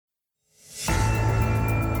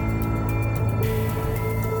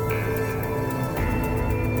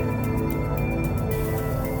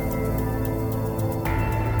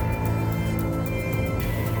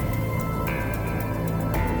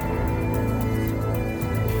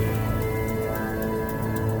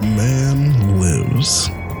Man lives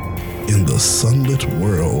in the sunlit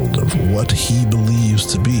world of what he believes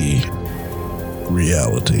to be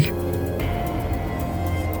reality.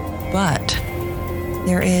 But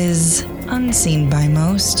there is, unseen by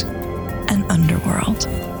most, an underworld.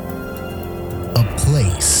 A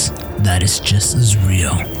place that is just as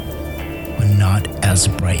real, but not as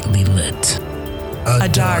brightly lit. A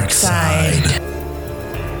dark side.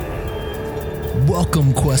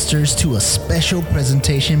 Welcome, Questers, to a special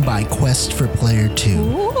presentation by Quest for Player 2.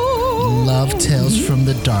 Ooh. Love Tales from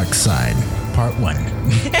the Dark Side, Part 1.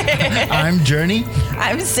 I'm Journey.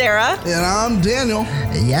 I'm Sarah. And I'm Daniel.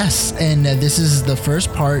 Yes, and this is the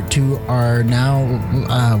first part to our now,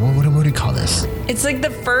 what do we call this? It's like the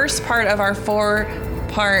first part of our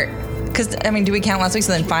 4-part, because, I mean, do we count last week?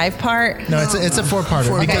 So then 5-part? No, it's a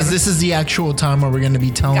 4-parter because this is the actual time where we're going to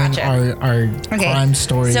be telling our crime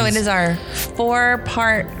stories. So it is our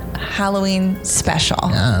 4-part Halloween special.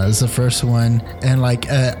 Yeah, it's the first one. And like,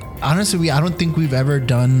 honestly, I don't think we've ever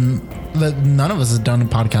done, none of us has done a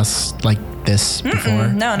podcast like this before.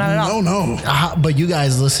 No, not at all. No. But you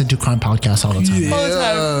guys listen to crime podcasts all the time.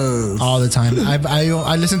 Yes. All the time.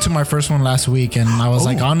 I listened to my first one last week and I was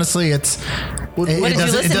like, honestly, it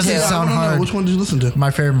doesn't sound hard. Which one did you listen to? My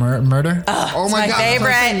favorite murder. Oh my God,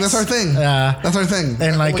 favorite. that's our thing. That's our thing.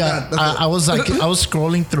 And like, I was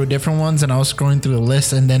scrolling through different ones and I was scrolling through the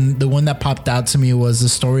list. And then the one that popped out to me was the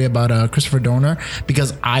story about Christopher Dorner,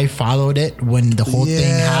 because I followed it when the whole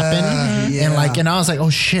thing happened. Yeah. And I was like, oh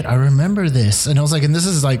shit, I remember this. And I was like, and this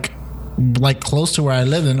is like close to where I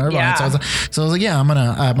live in Irvine. Yeah. So I was like, yeah, I'm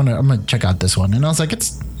gonna check out this one. And I was like,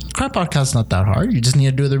 crime podcast's not that hard. You just need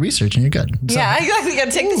to do the research and you're good. So, Yeah, exactly. You got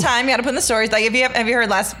to take the time. You got to put in the stories. Like, have you heard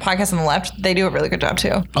last podcast on the left? They do a really good job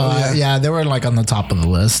too. Yeah, they were like on the top of the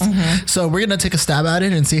list. Mm-hmm. So we're gonna take a stab at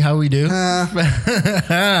it and see how we do. You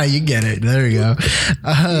get it. There you go.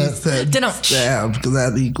 Stab, because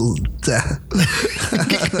that equals death.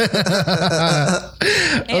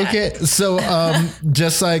 Okay, so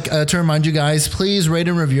just like to remind you guys, please rate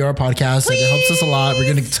and review our podcast. Like, it helps us a lot.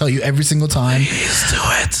 We're gonna tell you every single time. Please do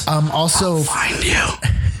it. Also, I'll find you.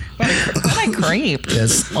 What a creep.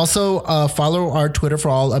 Yes. Also, follow our Twitter for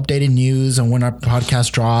all updated news and when our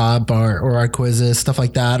podcasts drop or our quizzes, stuff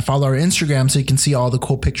like that. Follow our Instagram so you can see all the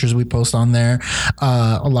cool pictures we post on there.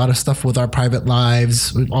 A lot of stuff with our private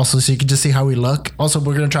lives. Also, so you can just see how we look. Also,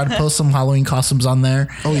 we're going to try to post some Halloween costumes on there.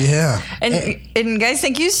 Oh, yeah. And guys,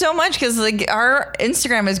 thank you so much, because like our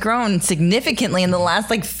Instagram has grown significantly in the last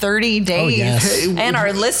 30 days. Oh, yes. And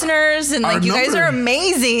our listeners, and you guys are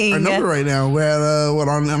amazing. Our number right now, we're at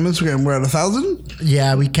on Instagram, we're at 1,000.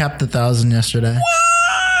 Yeah, we capped 1,000 yesterday.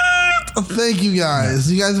 Thank you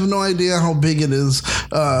guys. You guys have no idea how big it is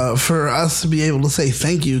for us to be able to say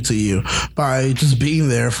thank you to you by just being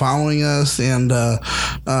there, following us, and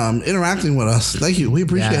interacting with us. Thank you. We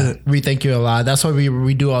appreciate it. We thank you a lot. That's why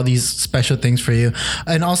we do all these special things for you.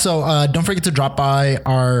 And also, don't forget to drop by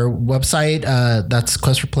our website. That's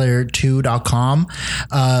questforplayer2.com.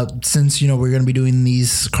 Since, we're going to be doing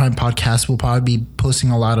these crime podcasts, we'll probably be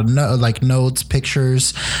posting a lot of notes,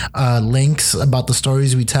 pictures, links about the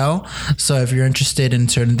stories we tell. So if you're interested in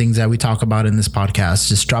certain things that we talk about in this podcast,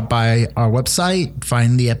 just drop by our website,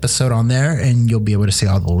 find the episode on there, and you'll be able to see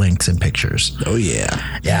all the links and pictures. Oh,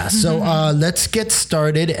 yeah. Yeah. So let's get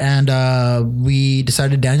started. And we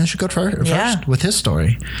decided Daniel should go first with his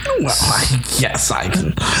story. Well, I guess I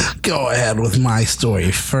can go ahead with my story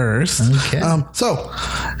first. Okay. So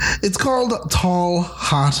it's called Tall,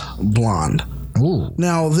 Hot Blonde. Ooh.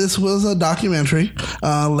 Now, this was a documentary.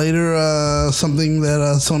 Later, something that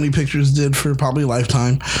Sony Pictures did for probably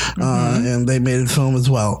Lifetime, and they made it film as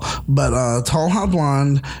well. But Tall Hot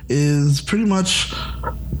Blonde is pretty much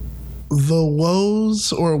the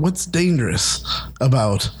woes or what's dangerous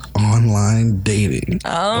about online dating or the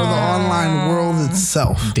online world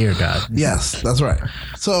itself. Dear God. Yes, that's right.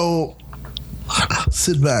 So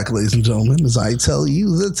sit back, ladies and gentlemen, as I tell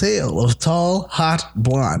you the tale of Tall, Hot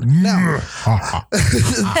Blonde. Now,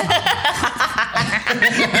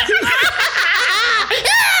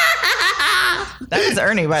 That was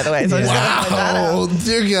Ernie, by the way. So wow,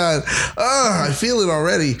 dear God. I feel it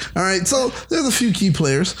already. All right, so there's a few key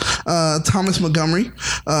players. Thomas Montgomery,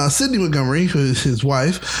 Sydney Montgomery, who is his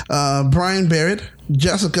wife, Brian Barrett,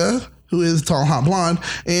 Jessica, who is Tall Hot Blonde,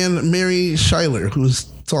 and Mary Schuyler, who is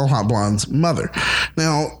Tall Hot Blonde's mother.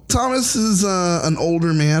 Now, Thomas is an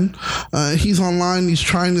older man. He's online. He's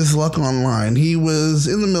trying his luck online. He was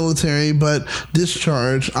in the military, but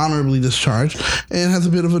honorably discharged, and has a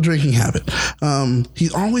bit of a drinking habit. He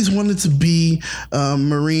always wanted to be a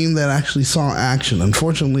Marine that actually saw action.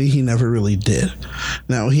 Unfortunately, he never really did.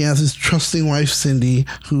 Now, he has his trusting wife, Cindy,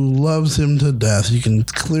 who loves him to death. You can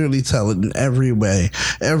clearly tell it in every way.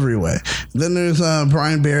 Then there's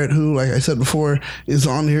Brian Barrett, who, like I said before, is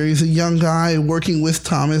on here. He's a young guy working with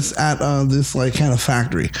Thomas at this like kind of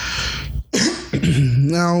factory.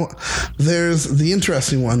 Now, there's the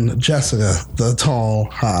interesting one, Jessica, the tall,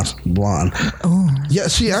 hot blonde. Oh, yeah,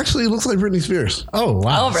 she actually looks like Britney Spears. Oh,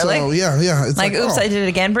 wow. Oh, really? So yeah. It's like Oops, I Did It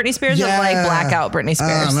Again, Britney Spears, or like Blackout, Britney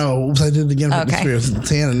Spears? No, Oops, I Did It Again, Britney Spears,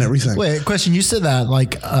 tan and everything. Wait, question. You said that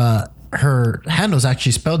like her handle's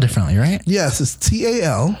actually spelled differently, right? Yes, it's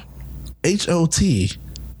TALHOTBLOND.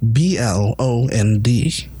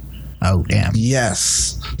 Oh, damn.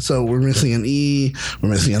 Yes. So we're missing an E, we're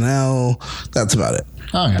missing an L. That's about it.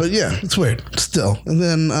 Oh, yeah. But yeah, it's weird still. And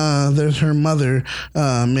then there's her mother,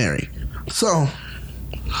 Mary. So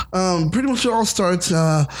pretty much it all starts.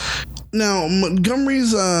 Now,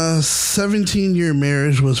 Montgomery's 17-year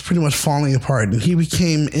marriage was pretty much falling apart, and he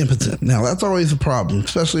became impotent. Now, that's always a problem,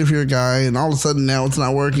 especially if you're a guy, and all of a sudden now it's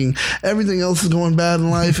not working. Everything else is going bad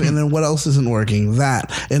in life, and then what else isn't working?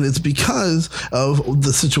 That. And it's because of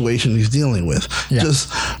the situation he's dealing with. Yeah.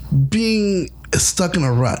 Just being stuck in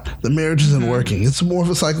a rut. The marriage isn't working. It's more of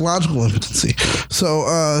a psychological impotency.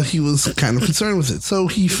 So he was kind of concerned with it. So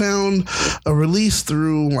he found a release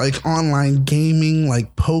through like online gaming,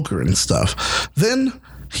 like poker and stuff. Then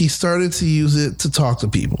he started to use it to talk to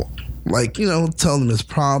people. Like, you know, tell them his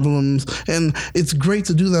problems. And it's great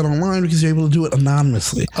to do that online because you're able to do it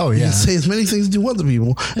anonymously. Oh, yeah. You can say as many things as you want to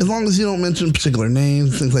people, as long as you don't mention particular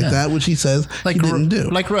names, things like that, which he says like he didn't do.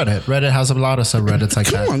 Like Reddit. Reddit has a lot of subreddits like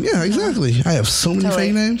that. Come on, yeah, exactly. I have so many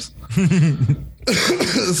fake names.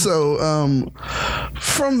 So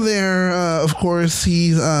from there, of course,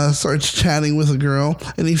 he starts chatting with a girl,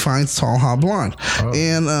 and he finds Tall Hot Blonde.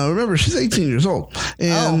 And remember, she's 18 years old,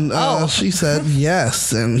 and she said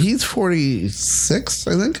yes, and he's 46,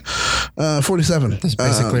 I think, 47. That's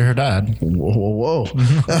basically her dad. Whoa.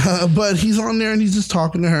 But he's on there, and he's just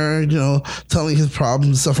talking to her, you know, telling his problems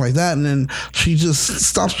and stuff like that, and then she just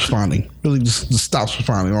stops responding, really just stops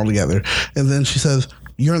responding altogether, and then she says,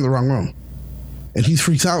 "You're in the wrong room." And he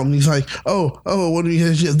freaks out, and he's like, oh, what do you?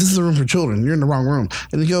 This is a room for children. You're in the wrong room.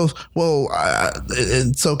 And he goes, well,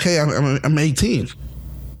 it's okay. I'm 18.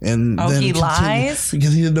 And then he lies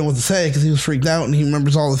because he didn't know what to say because he was freaked out, and he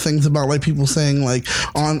remembers all the things about like people saying like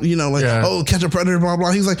on, you know, like, oh, catch a predator, blah blah.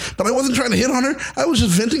 He's like, but I wasn't trying to hit on her. I was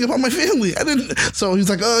just venting about my family. I didn't. So he's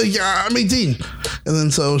like, yeah, I'm 18. And then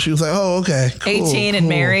so she was like, oh, okay, cool, 18 and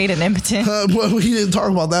married and impotent. Well, he didn't talk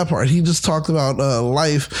about that part. He just talked about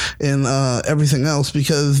life and everything else,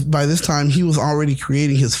 because by this time he was already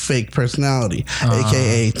creating his fake personality,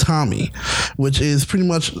 aka Tommy, which is pretty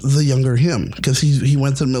much the younger him, because he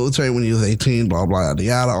went to the military when he was 18, blah blah yada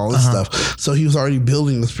yada, all this stuff. So he was already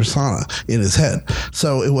building this persona in his head.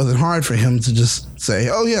 So it wasn't hard for him to just say,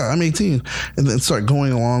 oh yeah, I'm 18, and then start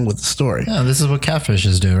going along with the story. Yeah, this is what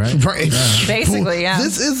catfishes do, right? Right. Yeah. Basically, yeah.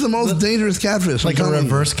 This is the most dangerous catfish. Like a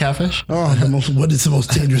reverse catfish? Oh, what is the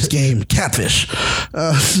most dangerous game? Catfish.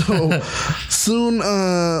 So soon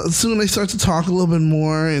they start to talk a little bit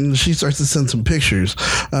more, and she starts to send some pictures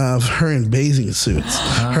of her in bathing suits,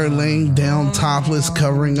 her laying down topless,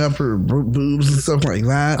 covering up her boobs and stuff like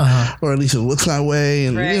that, or at least it looks that way,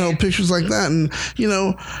 and you know, pictures like that, and you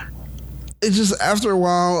know. It just, after a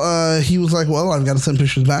while, he was like, well, I've got to send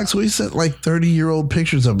pictures back. So he sent like 30-year-old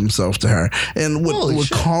pictures of himself to her, and would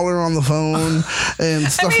call her on the phone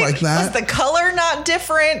and stuff like that. Was the color not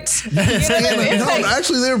different? You know what I mean? No,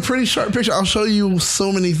 actually, they were pretty sharp pictures. I'll show you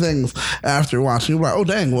so many things after watching. You're like, oh,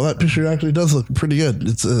 dang, well, that picture actually does look pretty good.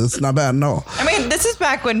 It's not bad at all. I mean, this is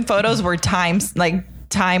back when photos were time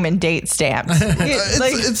and date stamps. He had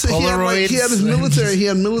his military. He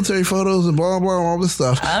had military photos and blah blah, all this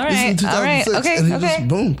stuff. All right, this is 2006, okay, and he just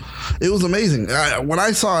boom. It was amazing. When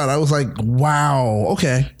I saw it, I was like, wow,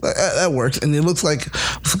 okay, that works. And it looks like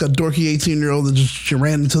a dorky 18-year-old that just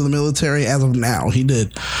ran into the military. As of now, he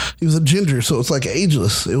did. He was a ginger, so it's like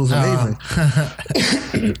ageless. It was amazing.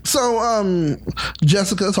 So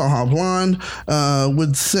Jessica, Tall Hot Blonde,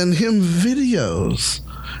 would send him videos.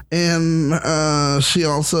 And she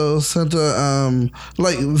also sent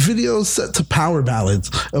like videos set to power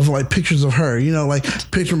ballads of like pictures of her, you know, like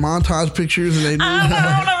picture montage pictures, and they do.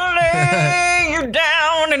 I wanna lay you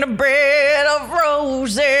down in a bed of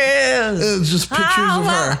roses. It's just pictures of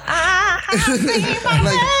her.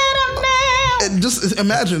 And just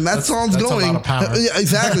imagine that song's that's a going. lot of power. Yeah,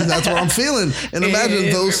 exactly. That's what I'm feeling. And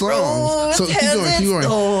imagine those songs. So keep going. And here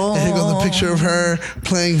goes a picture of her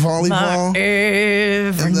playing volleyball.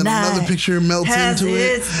 And then another picture melts into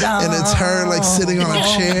it. And it's her like sitting on a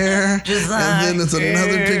chair. And then it's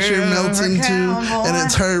another picture melts into, and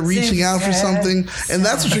it's her reaching out for something. And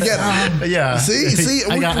that's what you're getting. Yeah. See,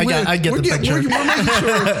 I get the picture.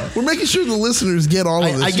 We're making sure the listeners get all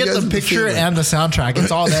of this. I get the picture and the soundtrack.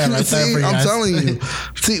 It's all there right there for you guys. I'm telling you.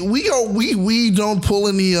 See, we don't pull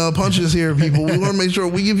any punches here, people. We want to make sure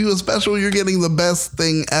we give you a special. You're getting the best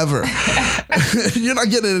thing ever. You're not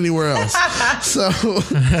getting it anywhere else. So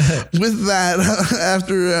with that,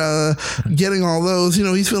 after getting all those,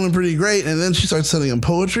 he's feeling pretty great. And then she starts sending him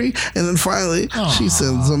poetry. And then finally, she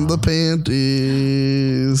sends him the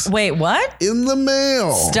panties. Wait, what? In the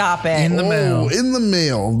mail. Stop it. In the mail. In the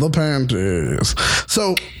mail, the panties.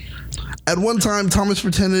 So at one time, Thomas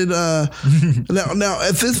pretended. Now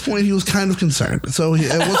at this point, he was kind of concerned. So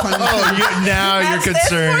at one time, you're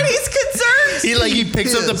concerned. He's concerned. He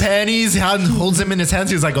picks up the panties, holds them in his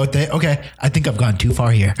hands. He's like, okay, I think I've gone too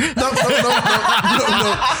far here. No.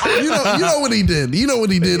 You know what he did. You know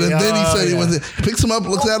what he did, and then he said he was it. Picks him up,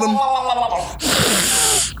 looks at him.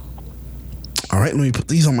 All right, let me put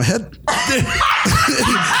these on my head.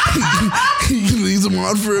 He leaves them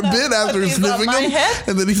on for a bit after sniffing them.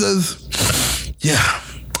 And then he says, yeah,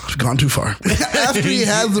 I've gone too far. After he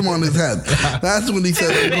has them on his head. That's when he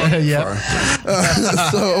said, I've gone too far.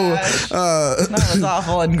 That was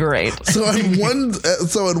awful and great. So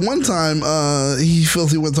at one time, he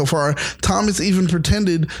feels he went so far. Thomas even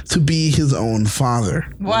pretended to be his own father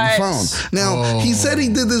on the phone. Now, he said he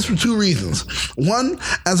did this for two reasons. One,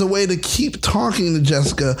 as a way to keep talking to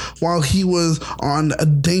Jessica while he was on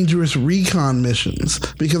dangerous recon missions.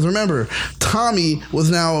 Because remember, Tommy was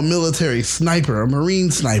now a military sniper, a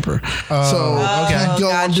Marine sniper.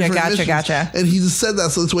 Gotcha. And he just said that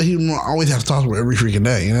so this way he won't always have to talk to her every freaking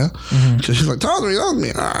day, Because she's like, talk to me.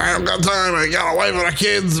 I don't got time. I got a wife and a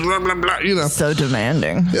kids, blah, blah, blah, So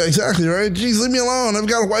demanding. Yeah, exactly, right? Jeez, leave me alone. I've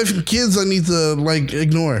got a wife and kids I need to,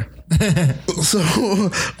 ignore. So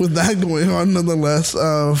with that going on, nonetheless,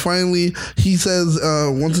 finally he says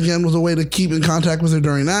once again was a way to keep in contact with her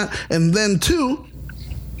during that. And then two,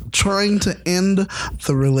 trying to end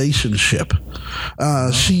the relationship.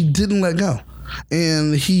 She didn't let go.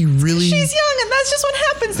 And he really... She's young and that's just what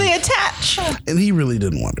happens. They attach. And he really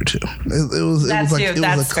didn't want her to. It was a clear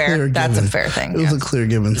given. That's a fair thing. It was a clear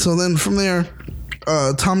given. So then from there...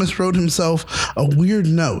 Thomas wrote himself a weird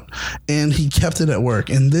note and he kept it at work.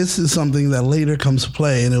 And this is something that later comes to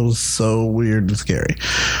play, and it was so weird and scary.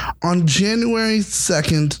 On January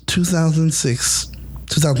 2nd, 2006,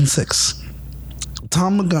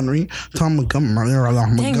 Tom Montgomery. Dang,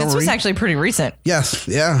 this was actually pretty recent. Yes,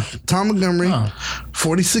 yeah. Tom Montgomery,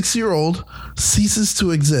 46-year-old, ceases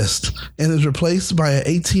to exist and is replaced by an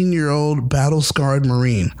 18-year-old battle-scarred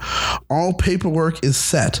Marine. All paperwork is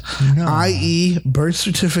set, i.e. birth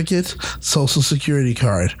certificate, social security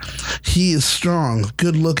card. He is strong,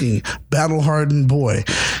 good-looking, battle-hardened boy.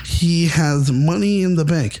 He has money in the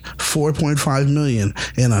bank, $4.5 million,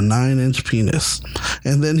 and a 9-inch penis.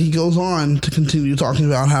 And then he goes on to continue talking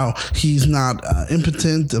about how he's not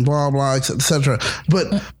impotent and blah blah etc.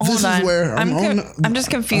 But this is where I'm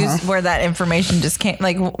just confused where that information just came.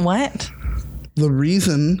 Like what? The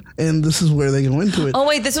reason, and this is where they go into it. Oh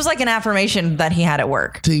wait, this was like an affirmation that he had at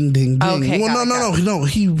work. Ding ding ding. Okay, no.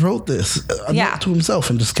 He wrote this note to himself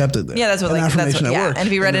and just kept it there. Yeah, that's what affirmation at work. And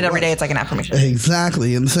if you read it every day, it's like an affirmation.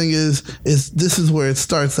 Exactly. And the thing is this is where it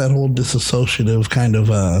starts, that whole dissociative kind of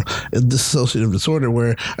dissociative disorder,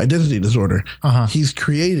 where identity disorder. He's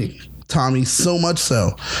creating Tommy so much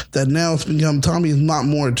so that now it's become Tommy is not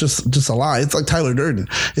more just a lie. It's like Tyler Durden.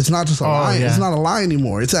 It's not just a lie. Yeah. It's not a lie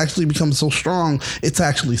anymore. It's actually become so strong. It's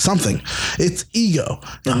actually something. It's ego.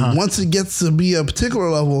 And once it gets to be a particular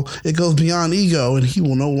level, it goes beyond ego and he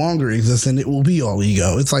will no longer exist and it will be all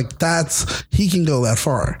ego. It's like he can go that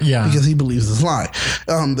far because he believes this lie.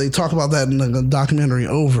 They talk about that in the documentary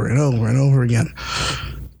over and over and over again.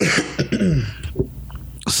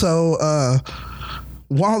 So,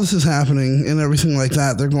 while this is happening and everything like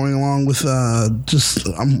that, they're going along with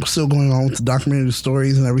I'm still going on with the documentary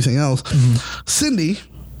stories and everything else. Cindy,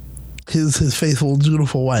 his faithful,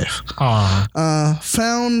 dutiful wife,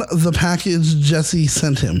 found the package Jesse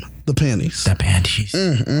sent him, The panties. The panties.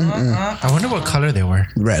 I wonder what color they were.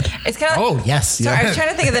 Red. It's kind of. Oh, yes. Sorry, I was trying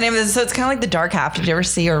to think of the name of this. So it's kind of like The Dark Half. Did you ever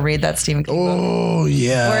see or read that Stephen King book? Oh,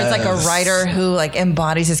 yeah. Where it's like a writer who like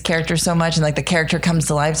embodies his character so much, and like the character comes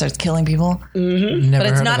to life, starts killing people. Never But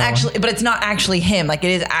it's heard not of that actually. one. But it's not actually him. Like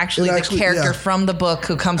it is actually It the actually- character yeah. from the book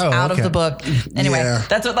who comes out of okay. the book. Anyway, Yeah.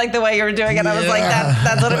 that's what like the way you were doing it. I was like Yeah.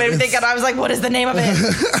 that's what it made me think. And I was like, what is the name of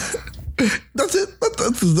it? That's it.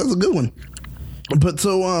 That's a good one. But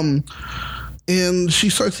so, and she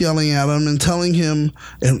starts yelling at him and telling him,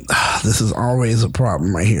 and this is always a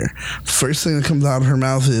problem right here. First thing that comes out of her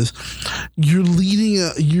mouth is, "You're leading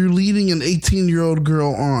an 18-year-old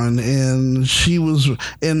girl on, and she was,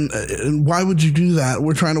 and why would you do that?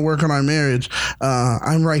 We're trying to work on our marriage.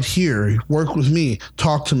 I'm right here. Work with me.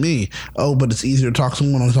 Talk to me. Oh, but it's easier to talk to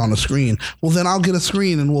someone who's on a screen. Well, then I'll get a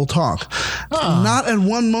screen and we'll talk." Not at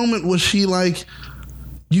one moment was she like,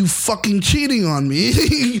 "You fucking cheating on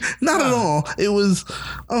me." Not at all. It was,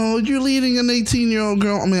 "Oh, you're leading an 18-year-old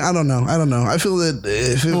girl." I mean, I don't know. I feel that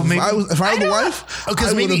if I was the wife,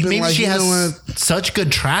 Because I would have maybe been like, she you know has what? such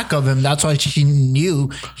good track of him. That's why she knew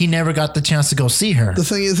he never got the chance to go see her. The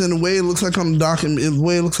thing is, in the way it looks like on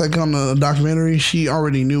the documentary, she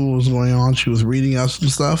already knew what was going on. She was reading us some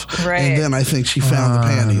stuff, Right. and then I think she found the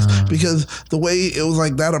panties because the way it was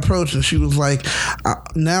like that approach, and she was like,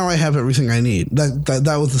 "Now I have everything I need."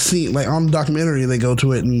 That was the scene. Like on the documentary, they go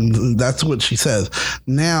to it, and that's what she says.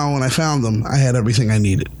 "Now, when I found them, I had everything I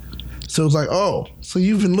needed." So it's like, oh, so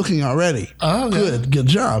you've been looking already. Oh, yeah. good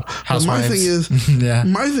job. But my Housewives. thing is, Yeah.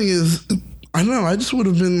 I don't know. I just would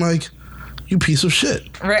have been like, "You piece of shit."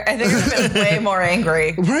 Right? I think I've been way more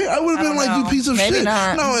angry. Right? I would have been don't like, know. "You piece of Maybe shit."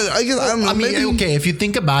 not. No, I guess I don't know. I mean, maybe, okay, if you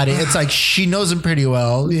think about it, it's like she knows him pretty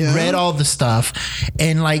well, Yeah. read all the stuff,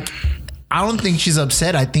 and like, I don't think she's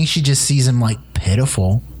upset. I think she just sees him like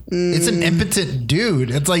pitiful. It's an impotent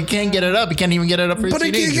dude. It's like, can't get it up. He can't even get it up for a But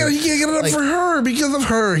he can't teenager. get it up Like- for her because of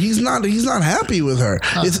her. He's not happy with her.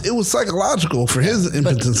 It was psychological for his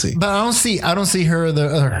impotency. But I don't see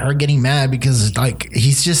her getting mad because like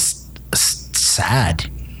he's just sad.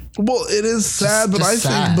 Well, it is sad, but just I think,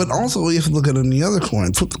 sad. but also you have to look at it on the other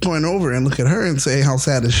coin. Flip the coin over and look at her and say, how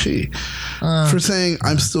sad is she for saying,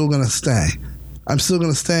 "I'm still gonna stay. I'm still going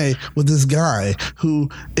to stay with this guy who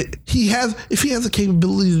if he has the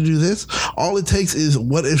capability to do this, all it takes is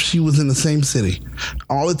what if she was in the same city?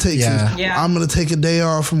 All it takes is Yeah. I'm going to take a day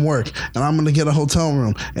off from work and I'm going to get a hotel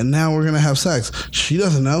room and now we're going to have sex. She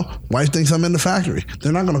doesn't know. Wife thinks I'm in the factory.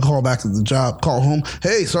 They're not going to call back to the job, call home.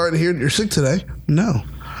 "Hey, sorry to hear you're sick today." No.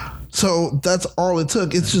 So that's all it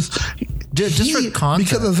took. It's just for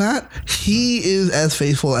context. because of that, he is as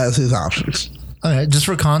faithful as his options. Okay, just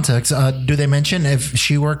for context, do they mention if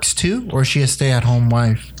she works too, or is she a stay-at-home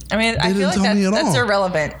wife? I mean, I didn't feel tell like me at that's all.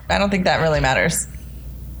 irrelevant. I don't think that really matters.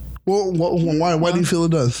 Well, why do you feel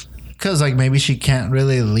it does? Because like maybe she can't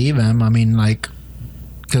really leave him. I mean, like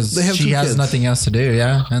because They have she two has kids. nothing else to do.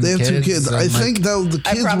 Yeah, and They have two kids. and, I like, think that the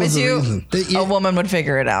I kids promise was the you, reason. a woman would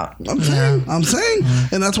figure it out. I'm saying,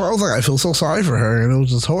 and that's why I was like, I feel so sorry for her, and it was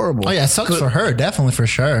just horrible. Oh yeah, it sucks for her, definitely for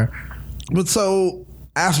sure. But so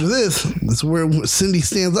after this is where Cindy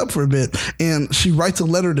stands up for a bit, and she writes a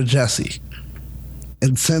letter to Jesse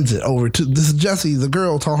and sends it over to this is Jesse, the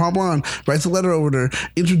girl, tall blonde, writes a letter over to her,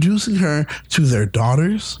 introducing her to their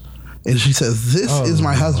daughters. And she says, "This is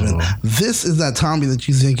my husband. This is that Tommy that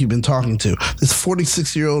you think you've been talking to. This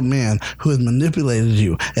 46-year-old man who has manipulated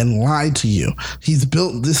you and lied to you. He's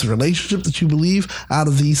built this relationship that you believe out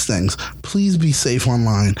of these things. Please be safe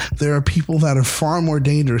online. There are people that are far more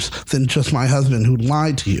dangerous than just my husband who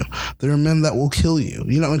lied to you. There are men that will kill you."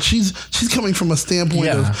 You know, and she's coming from a standpoint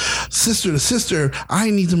of sister to sister. I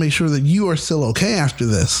need to make sure that you are still okay after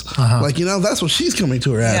this. Like, you know, that's what she's coming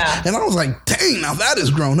to her as. Yeah. And I was like, dang, now that is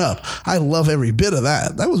grown up. I love every bit of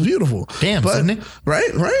that. That was beautiful. Damn, Sydney. Right?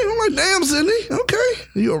 I'm like, damn, Sydney. Okay.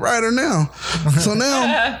 You're a writer now. So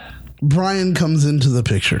now Brian comes into the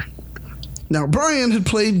picture. Now, Brian had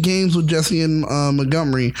played games with Jesse and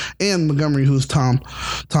Montgomery, who's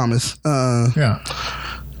Thomas.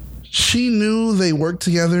 She knew they worked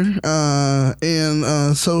together,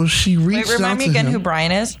 and so she reached Wait, remind out me to again him. who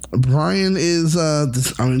Brian is. Brian is,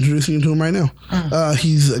 I'm introducing you to him right now.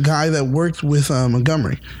 He's a guy that worked with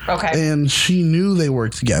Montgomery. Okay. And she knew they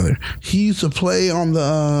worked together. He used to play on the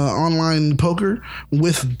online poker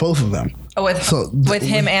with both of them. Oh, with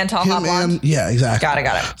him and Tall Hot Blonde? Yeah, exactly. Got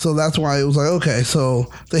it. So that's why it was like, okay, so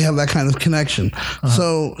they have that kind of connection.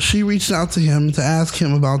 So she reached out to him to ask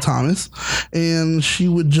him about Thomas, and she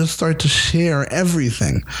would just start to share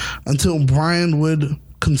everything until Brian would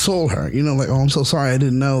console her. You know, like, "Oh, I'm so sorry. I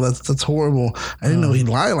didn't know. That's horrible. I didn't know he'd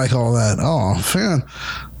lie like all that. Oh, man."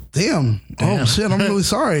 damn. Oh shit, I'm really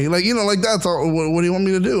sorry. Like, you know, like that's all. What do you want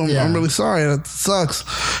me to do? I'm really sorry. That sucks.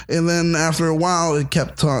 And then after a while, they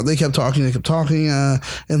kept talking, and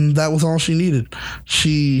that was all she needed.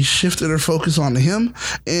 She shifted her focus onto him,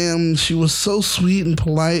 and she was so sweet and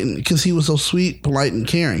polite, because he was so sweet, polite, and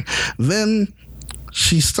caring. Then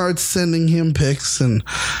she starts sending him pics, and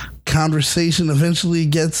conversation eventually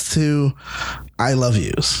gets to I love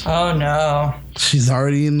yous. Oh no. She's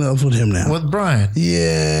already in love with him now. With Brian.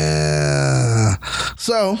 Yeah.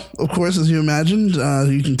 So, of course, as you imagined,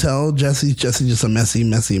 you can tell Jesse's just a messy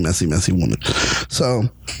woman. So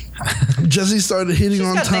Jesse started hitting She's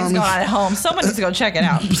on got things Thomas. going on at home. Someone needs to go check it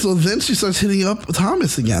out. So then she starts hitting up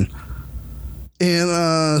Thomas again.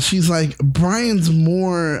 And she's like, Brian's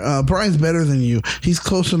better than you. He's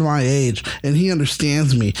closer to my age, and he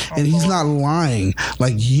understands me, and he's not lying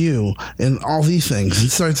like you, and all these things. And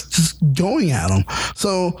starts just going at him.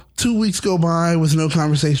 So 2 weeks go by with no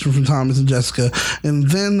conversation from Thomas and Jessica, and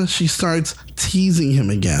then she starts teasing him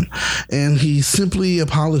again, and he simply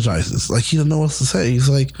apologizes. Like, he doesn't know what to say. He's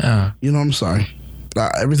like, you know, I'm sorry.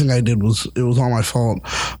 Everything I did was all my fault.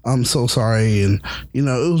 I'm so sorry. And, you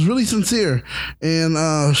know, it was really sincere.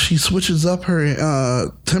 And she switches up her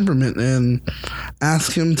temperament and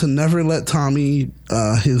asks him to never let Tommy,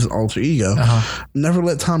 his alter ego, never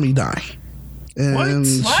let Tommy die. And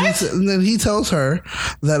What? And then he tells her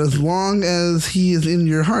that as long as he is in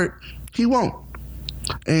your heart, he won't.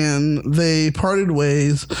 And they parted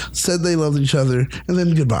ways, said they loved each other, and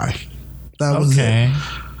then goodbye. That was it.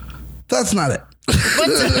 That's not it.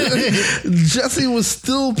 Jesse was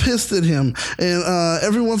still pissed at him, and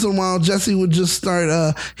every once in a while Jesse would just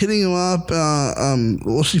start hitting him up.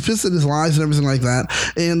 Well, she pissed at his lies and everything like that,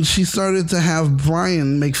 and she started to have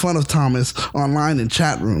Brian make fun of Thomas online in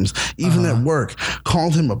chat rooms, even at work,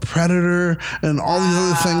 called him a predator and all these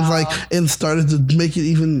other things, like, and started to make it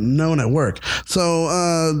even known at work.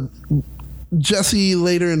 So Jesse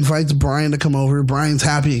later invites Brian to come over. Brian's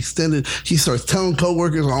happy, extended. He starts telling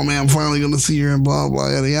coworkers, oh man, I'm finally going to see her, and blah, blah,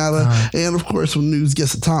 yada, yada. And of course, when news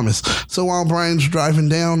gets to Thomas. So while Brian's driving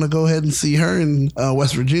down to go ahead and see her in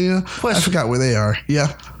West Virginia, I forgot where they are.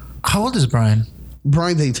 Yeah. How old is Brian?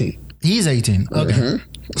 Brian's 18. He's 18. Okay. Mm-hmm.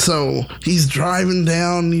 So he's driving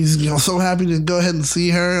down. He's, you know, so happy to go ahead and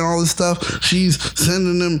see her and all this stuff. She's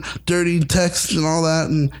sending him dirty texts and all that,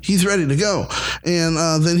 and he's ready to go. And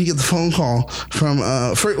then he gets a phone call from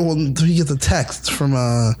he gets a text from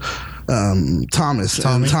Thomas.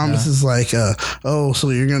 And Thomas is like, oh, so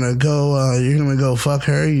you're gonna go fuck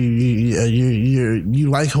her? You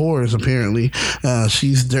like whores apparently.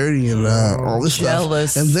 She's dirty and all this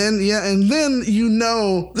jealous stuff. And then you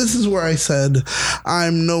know, this is where I said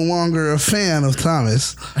I'm no longer a fan of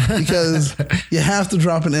Thomas, because you have to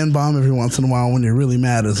drop an N-bomb every once in a while when you're really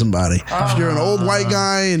mad at somebody. If you're an old white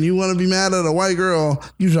guy and you want to be mad at a white girl,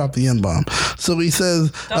 you drop the N-bomb. So he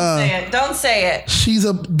says, Don't say it. She's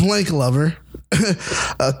a blank lover,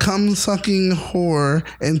 a cum-sucking whore,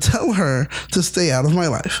 and tell her to stay out of my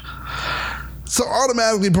life. So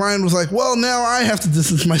automatically Brian was like, well, now I have to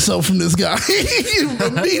distance myself from this guy.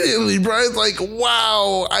 Immediately, Brian's like,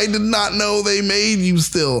 wow, I did not know they made you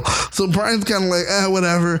still. So Brian's kind of like,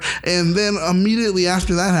 whatever. And then immediately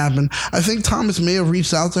after that happened, I think Thomas may have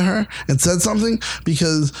reached out to her and said something,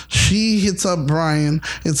 because she hits up Brian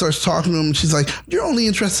and starts talking to him. And she's like, you're only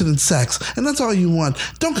interested in sex, and that's all you want.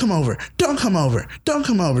 Don't come over. Don't come over. Don't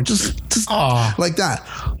come over. Just like that.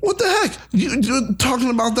 What the heck? You're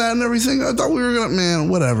talking about that and everything? I thought we were gonna, man,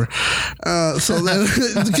 whatever. So then,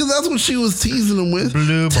 because that's what she was teasing him with,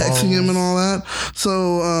 texting him and all that.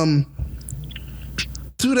 So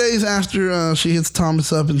 2 days after she hits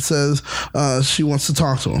Thomas up and says she wants to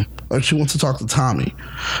talk to him, or she wants to talk to Tommy,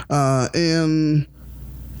 and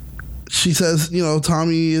she says, you know,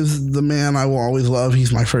 Tommy is the man I will always love.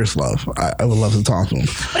 He's my first love. I would love to talk to him.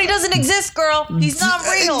 But he doesn't exist, girl. He's not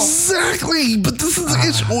real. Exactly. But this is the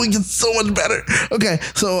issue. Oh, it gets so much better. Okay,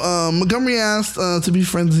 so Montgomery asked to be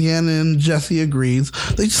friends again, and Jesse agrees.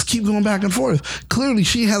 They just keep going back and forth. Clearly,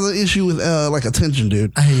 she has an issue with like attention,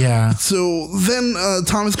 dude. Yeah. So then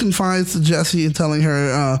Thomas confides to Jesse and telling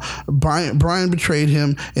her Brian betrayed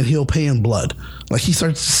him and he'll pay in blood. Like, he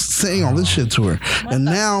starts saying all this shit to her. And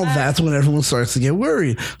now that's when everyone starts to get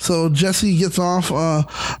worried. So Jesse gets off.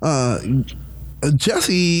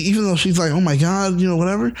 Jesse, even though she's like, oh my God, you know,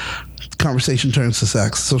 whatever, conversation turns to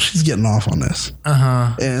sex. So she's getting off on this.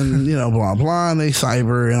 And, you know, blah, blah, and they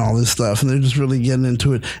cyber and all this stuff. And they're just really getting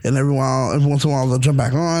into it. And every once in a while, they'll jump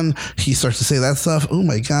back on. He starts to say that stuff. Oh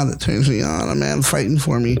my God, it turns me on. A man fighting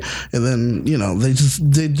for me. And then, you know, they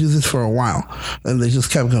do this for a while. And they just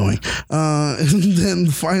kept going. And then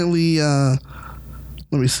finally,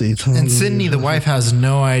 Let me see. And Sydney, the wife, has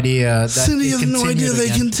no idea. Sydney has no idea they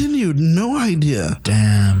continued. No idea.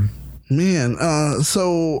 Damn. Man,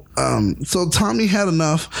 so Tommy had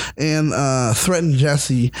enough and threatened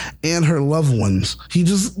Jessie and her loved ones. He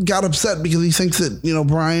just got upset because he thinks that,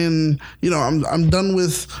 Brian, I'm done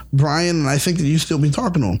with Brian and I think that you still be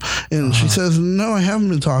talking to him. And she says, no, I haven't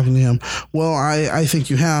been talking to him. Well, I think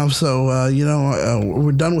you have. So,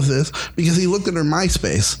 we're done with this, because he looked at her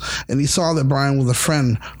MySpace and he saw that Brian was a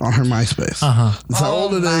friend on her MySpace. That's how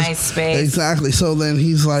old it is. MySpace. Exactly. So then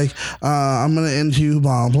he's like, I'm going to end you,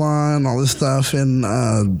 blah, blah, and all this stuff. And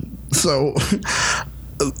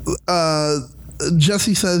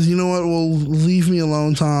Jessie says, you know what, well, leave me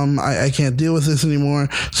alone, Tom. I can't deal with this anymore.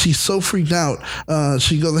 She's so freaked out.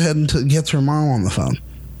 She goes ahead and gets her mom on the phone.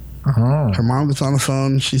 Her mom gets on the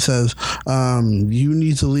phone. She says, you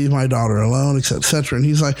need to leave my daughter alone, etc. And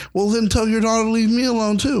he's like, well, then tell your daughter to leave me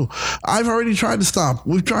alone too. I've already tried to stop.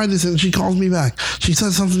 We've tried this and she calls me back. She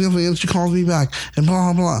says something else and she calls me back and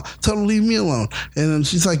blah, blah, blah. Tell her to leave me alone. And then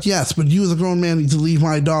she's like, yes, but you as a grown man need to leave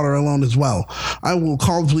my daughter alone as well. I will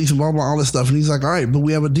call the police and blah, blah, all this stuff. And he's like, all right, but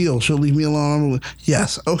we have a deal. She'll leave me alone.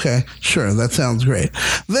 Yes. Okay. Sure. That sounds great.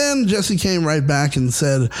 Then Jessie came right back and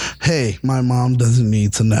said, hey, my mom doesn't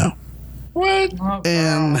need to know. What?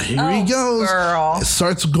 And here he goes.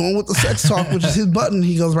 Starts going with the sex talk, which is his button.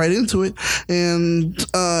 He goes right into it. And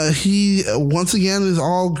he, once again, is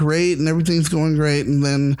all great and everything's going great. And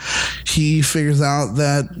then he figures out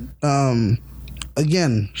that,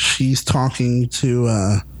 again, she's talking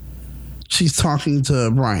to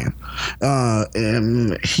Brian.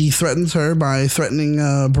 And he threatens her by threatening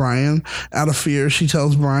Brian out of fear. She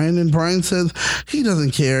tells Brian, and Brian says he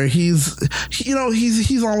doesn't care. He's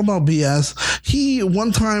all about BS. He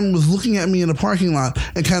one time was looking at me in a parking lot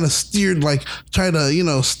and kind of tried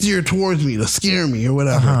to steer towards me to scare me or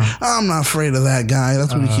whatever. I'm not afraid of that guy.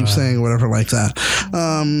 That's what he keeps saying or whatever like that.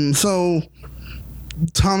 So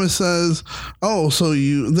Thomas says, oh, so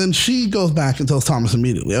then she goes back and tells Thomas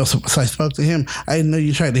immediately, oh, so I spoke to him. I didn't know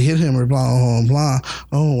you tried to hit him or blah, blah, blah.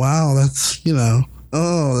 Oh, wow. That's,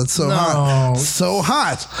 oh, that's so hot. So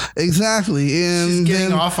hot. Exactly. And she's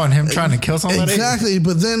getting off on him trying to kill somebody. Exactly.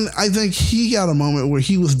 But then I think he got a moment where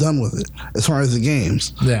he was done with it as far as the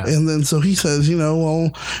games. Yeah. And then so he says,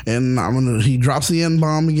 and he drops the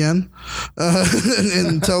N-bomb again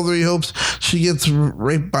and tells her he hopes she gets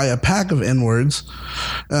raped by a pack of N-words.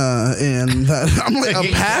 And that, I'm like, a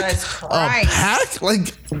pack? A pack?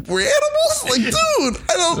 Like, we're animals? Like, dude,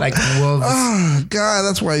 I don't. Like wolves. Oh, God,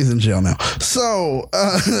 that's why he's in jail now. So,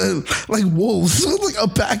 like wolves, like a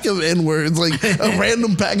pack of N-words, like a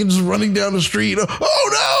random package just running down the street.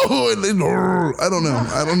 Oh no! And then, I don't know.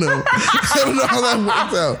 I don't know how that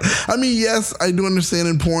works out. I mean, yes, I do understand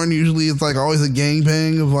in porn, usually it's like always a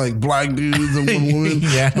gangbang of like black dudes and one woman.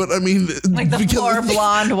 Yeah. But I mean, like the poor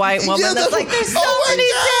blonde white woman that's like, there's so many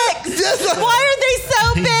dicks. Yes, why are they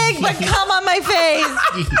so big but come on my face?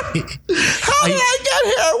 How did I get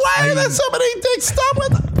here? Why are there so many dicks? Stop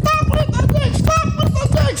with the dicks. Stop with the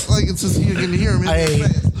dicks. Like, it's just, you can hear him in his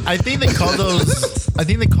face. I think they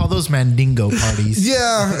call those Mandingo parties.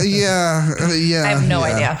 Yeah. I have no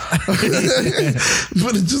idea.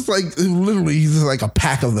 But it's just like, literally, he's just like a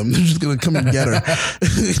pack of them. They're just going to come and get her.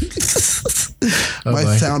 My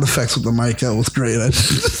sound effects with the mic, that was great.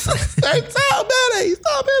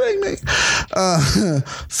 Stop hitting me.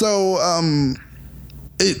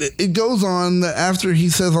 It goes on that after he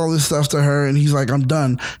says all this stuff to her and he's like, I'm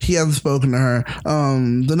done. He hasn't spoken to her.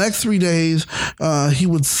 The next 3 days, he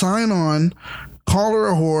would sign on, call her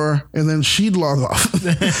a whore, and then she'd log off.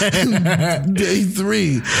 Day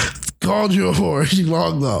 3, called you a whore, she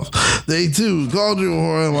logged off. Day 2, called you a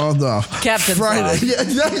whore and logged off. Captain Friday, yeah,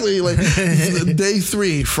 exactly. Like day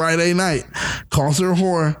 3, Friday night, calls her a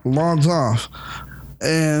whore, logs off,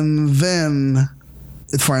 and then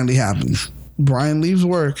it finally happens. Brian leaves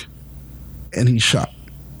work and he's shot.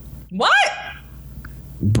 What?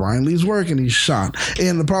 Brian leaves work and he's shot.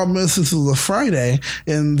 And the problem is, since it was a Friday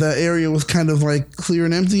and the area was kind of like clear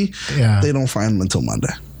and empty, they don't find him until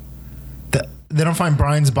Monday. They don't find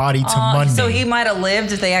Brian's body till Monday. So he might have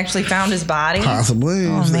lived if they actually found his body? Possibly.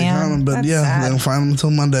 Oh, they man. found him, but That's they don't find him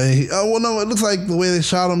until Monday. Oh, well, no, it looks like the way they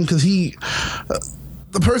shot him, because the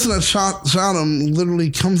person that shot him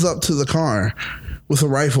literally comes up to the car with a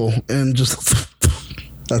rifle and just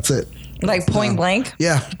that's it. Like point blank?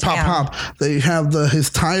 Yeah, pop. They have his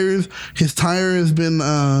tire has been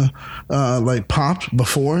like popped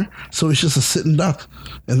before, so it's just a sitting duck.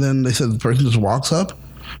 And then they said the person just walks up,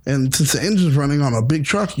 and since the engine's running on a big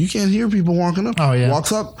truck, you can't hear people walking up. Oh yeah.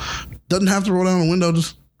 Walks up, doesn't have to roll down the window,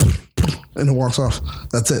 just and it walks off.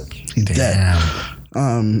 That's it. He's dead.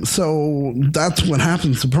 So that's what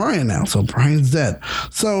happens to Brian now. So Brian's dead.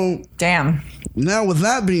 So Damn. now with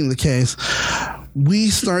that being the case, we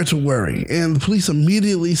start to worry, and the police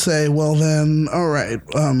immediately say, well then, all right,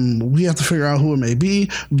 we have to figure out who it may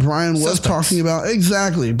be. Brian was talking about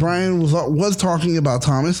talking about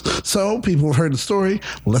Thomas, so people have heard the story.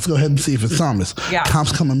 Let's go ahead and see if it's Thomas. Yeah.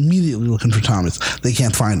 Cops come immediately looking for Thomas. They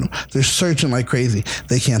can't find him. They're searching like crazy.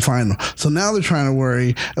 They can't find him. So now they're trying to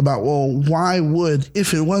worry about, well, why would,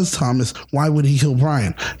 if it was Thomas, why would he kill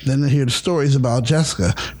Brian? Then they hear the stories about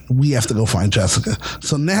Jessica. We have to go find Jessica.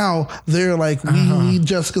 So now they're like, we need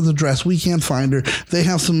Jessica's address. We can't find her. They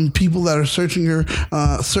have some people that are searching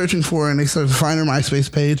for her, and they start to find her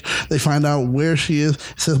MySpace page. They find out where she is.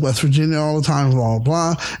 It says West Virginia all the time, blah,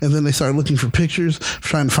 blah, blah. And then they start looking for pictures,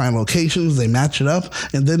 trying to find locations. They match it up,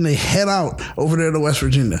 and then they head out over there to West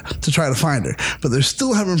Virginia to try to find her. But they're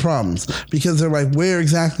still having problems because they're like, where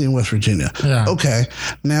exactly in West Virginia? Yeah. Okay,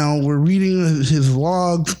 now we're reading his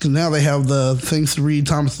logs, because now they have the things to read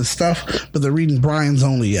Thomas's stuff, but they're reading Brian's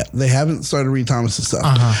only yet. They haven't started to read Thomas's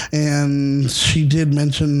stuff. And she did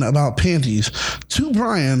mention about panties to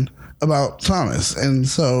Brian about Thomas. And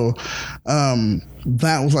so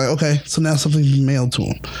that was like, okay, so now something's been mailed to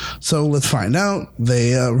him. So let's find out.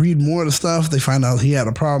 They read more of the stuff. They find out he had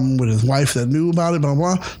a problem with his wife that knew about it, blah,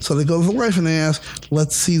 blah. So they go to the wife and they ask,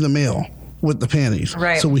 let's see the mail with the panties,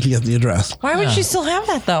 right, so we can get the address. Why would she still have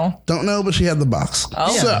that though? Don't know, but she had the box.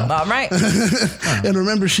 Oh, so, all right. And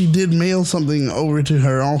remember, she did mail something over to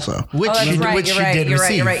her also, which she did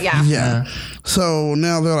receive. You're right. Yeah. Yeah. So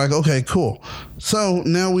now they're like, okay, cool. So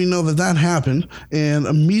now we know that happened, and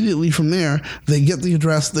immediately from there, they get the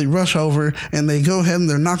address, they rush over, and they go ahead and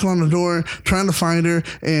they're knocking on the door, trying to find her,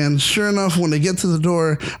 and sure enough, when they get to the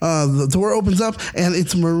door opens up, and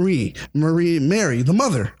it's Mary, the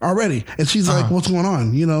mother, already. And she's like, what's going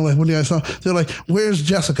on? You know, like, what do you guys know? They're like, where's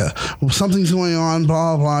Jessica? Well, something's going on,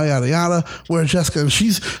 blah, blah, yada, yada. Where's Jessica? And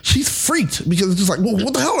she's freaked, because it's just like, well,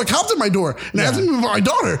 what the hell? Like, cops at my door, and asking me about my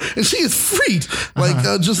daughter, and she is freaked, like,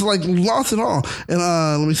 just like lost it all. And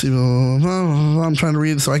let me see. I'm trying to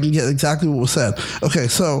read it so I can get exactly what was said. Okay,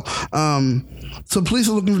 so police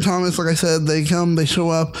are looking for Thomas. Like I said, they come, they show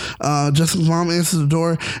up. Jessica's mom answers the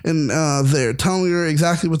door, and they're telling her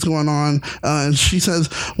exactly what's going on. And she says,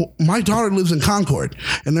 well, my daughter lives in Concord.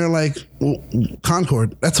 And they're like, well,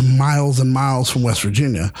 Concord, that's miles and miles from West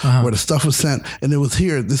Virginia, where the stuff was sent. And it was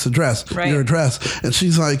here at this address, your address. And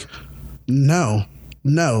she's like, no,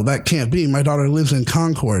 that can't be. My daughter lives in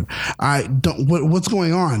Concord. I don't. What's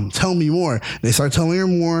going on? Tell me more. They start telling her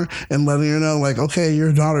more and letting her know, like, okay,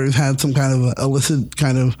 your daughter has had some kind of illicit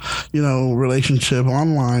kind of, relationship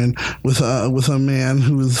online with a man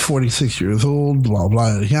who is 46 years old. Blah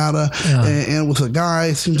blah yada. And with a guy.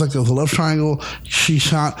 It seems like there was a love triangle. She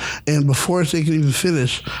shot, and before they can even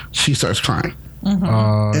finish, she starts crying.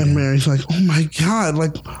 And Mary's like, oh my God,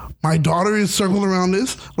 like, my daughter is circled around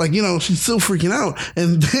this. Like, she's still freaking out.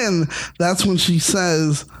 And then that's when she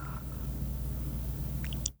says,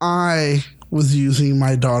 I was using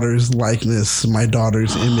my daughter's likeness, my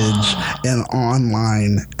daughter's image, and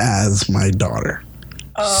online as my daughter.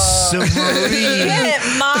 So Marie. Get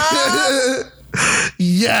it, Mom.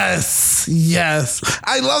 Yes.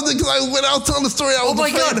 I loved it because I went out telling the story. I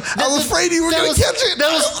was afraid you were going to catch it.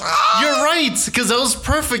 You're right, because that was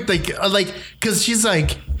perfect. Like, because she's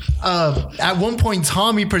like, at one point,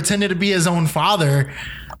 Tommy pretended to be his own father.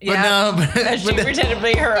 But she pretended to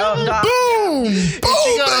be her own daughter. Boom! She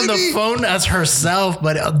got on the phone as herself,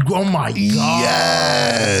 but oh my God.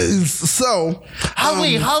 Yes. So, how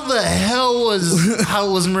the hell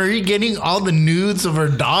was Marie getting all the nudes of her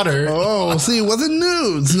daughter? Oh, see, it wasn't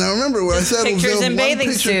nudes. Now remember what I said. Pictures in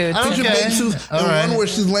bathing suits. Bathing suits, and one where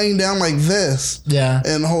she's laying down like this,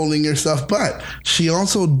 and holding her stuff. But she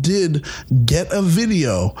also did get a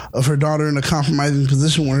video of her daughter in a compromising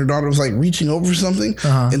position where her daughter was like reaching over something.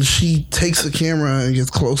 And she takes the camera and gets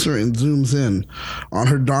closer and zooms in on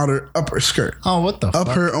her daughter up her skirt. Oh, what the fuck?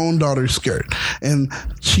 Up her own daughter's skirt. And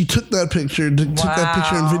she took that picture, took that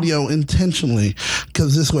picture and video intentionally,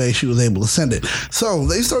 because this way she was able to send it. So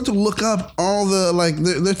they start to look up all the, like,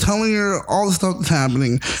 they're telling her all the stuff that's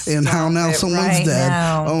happening and how now someone's dead.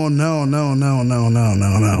 Now. Oh, no.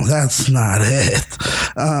 That's not it.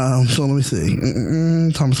 So let me see.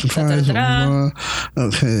 Thomas confides.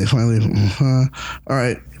 Okay, finally. All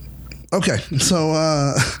right. Okay, so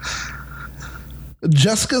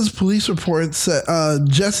Jesse's police report said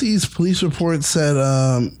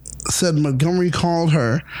said Montgomery called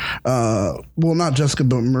her. Well, not Jessica,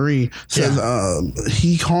 but Marie said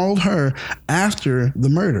he called her after the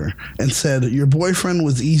murder and said your boyfriend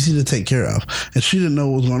was easy to take care of, and she didn't know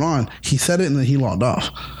what was going on. He said it and then he logged off,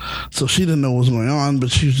 so she didn't know what was going on.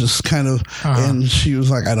 But she was just kind of, and she was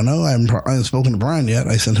like, I don't know. I haven't spoken to Brian yet.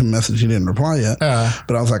 I sent him a message. He didn't reply yet.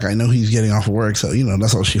 But I was like, I know he's getting off of work, so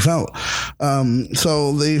that's how she felt.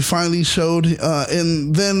 So they finally showed,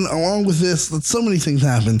 and then along with this, so many things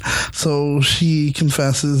happen. So she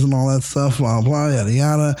confesses and all that stuff, blah blah, yada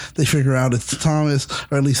yada. They figure out it's Thomas,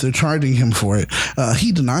 or at least they're charging him for it.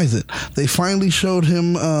 He denies it. They finally showed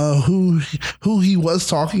him who he was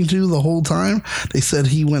talking to the whole time. They said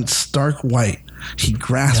he went stark white. He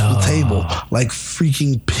grasped the table, like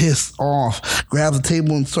freaking pissed off, grabbed the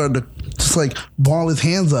table and started to just like ball his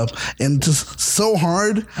hands up, and just so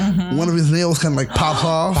hard, one of his nails kind of like pops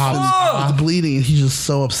off and it's bleeding, and he's just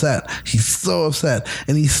so upset. He's so upset.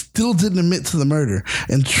 And he still didn't admit to the murder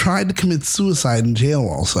and tried to commit suicide in jail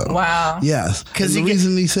also. Wow. Yes. Because the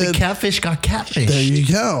reason he said... The catfish got catfish. There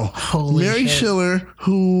you go. Holy Mary shit. Schiller,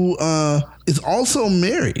 who is also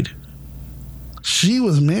married. She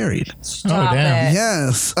was married. Stop damn. it.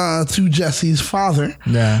 Yes, to Jesse's father.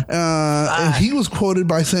 Yeah. And he was quoted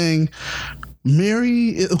by saying,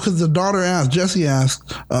 Mary, because the daughter asked, Jesse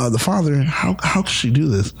asked the father, how could she do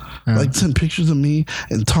this? Like, send pictures of me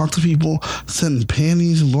and talk to people, send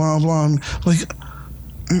panties and blah, blah. Like,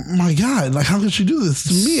 my God, like, how could she do this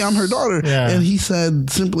to me? I'm her daughter. Yeah. And he said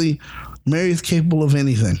simply, Mary is capable of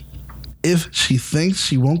anything. If she thinks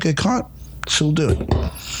she won't get caught, she'll do it.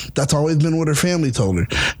 That's always been what her family told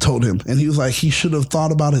him. And he was like, he should have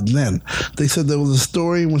thought about it then. They said there was a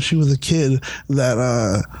story when she was a kid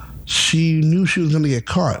that she knew she was going to get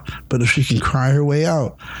caught, but if she can cry her way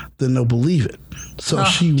out, then they'll believe it. So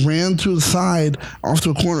she ran to the side off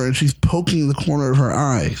to a corner, and she's poking the corner of her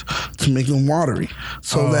eyes to make them watery,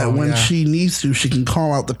 so that when she needs to, she can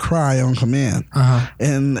call out the cry on command.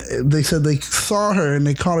 And they said they saw her and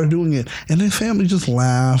they caught her doing it, and their family just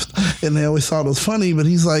laughed, and they always thought it was funny. But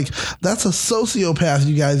he's like, that's a sociopath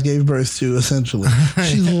you guys gave birth to, essentially.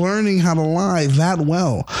 She's learning how to lie that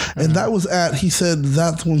well. And that was he said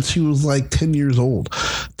that's when she was like 10 years old.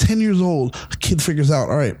 10 years old, the kid figures out,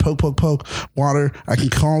 all right, poke, water, I can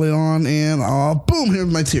call it on, and boom,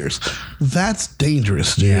 here's my tears. That's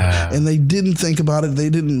dangerous, dude. Yeah. And they didn't think about it. They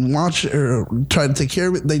didn't watch it or try to take care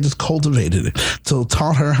of it. They just cultivated it. So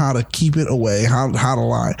taught her how to keep it away, how to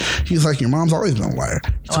lie. He's like, your mom's always been a liar.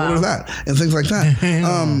 He told her that, and things like that.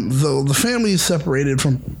 The family is separated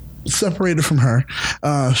from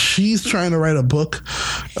her. She's trying to write a book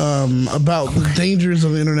about the dangers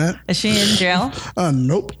of the internet. Is she in jail?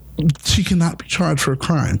 Nope. She cannot be charged for a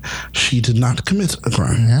crime. She did not commit a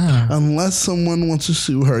crime. Yeah. Unless someone wants to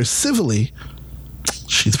sue her civilly,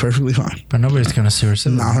 she's perfectly fine. But nobody's going to sue her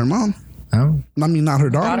civilly. Not her mom. Oh. I mean, not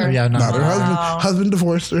her daughter. Yeah, not her husband. Husband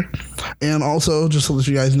divorced her. And also, just to let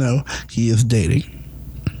you guys know, he is dating.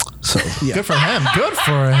 So, yeah. Good for him. Good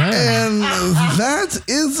for him. And that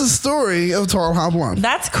is the story of Tall Hot Blonde.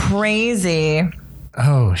 That's crazy.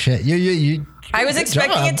 Oh, shit. You I was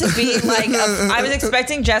expecting it to be like, I was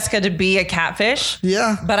expecting Jessica to be a catfish.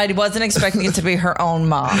 Yeah. But I wasn't expecting it to be her own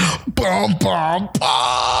mom. Bum, bum,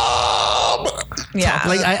 bum. Yeah.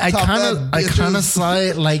 Like I kind of saw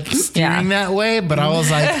it like steering that way, but I was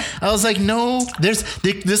like, no, this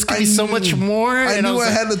could be so much more. I knew I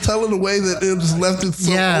had to tell it a way that it just left it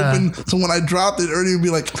so open. So when I dropped it, Ernie would be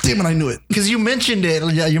like, damn it, I knew it. Because you mentioned it.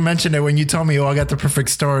 Yeah, you mentioned it when you told me, I got the perfect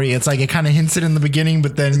story. It's like it kind of hints it in the beginning,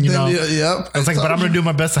 but then, Yep. I was like, but I'm going to do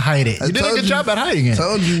my best to hide it. You did a good job at hiding it.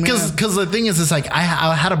 Told you, man. Because the thing is, it's like, I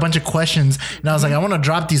had a bunch of questions, and I was like, I want to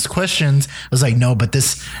drop these questions. I was like, no, but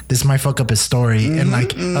this might fuck up his story. And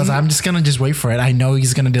like, I was like, I'm just going to just wait for it. I know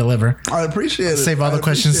he's going to deliver. I appreciate it. Save all the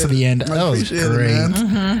questions to the end. That was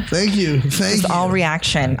great. Thank you. Thank you. All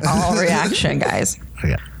reaction, guys.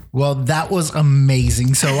 Yeah. Well, that was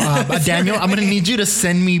amazing. So, Daniel, I'm going to need you to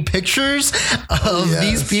send me pictures of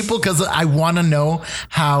these people because I want to know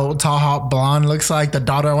how Tall Hot Blonde looks like, the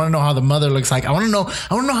daughter. I want to know how the mother looks like. I want to know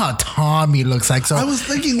how Tommy looks like. So I was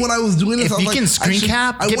thinking when I was doing this, if I was you like, can screen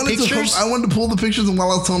cap, get pictures. I wanted to pull the pictures, and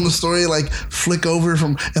while I was telling the story, like flick over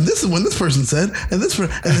from, and this is when this person said, and this, and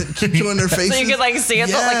then keep showing their faces. So you could like see it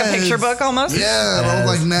like a picture book almost. Yeah, and I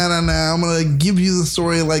was like, nah. I'm gonna give you the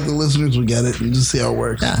story like the listeners will get it, and just see how it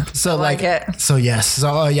works. Yeah. So like it. So yes.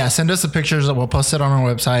 So send us the pictures. We'll post it on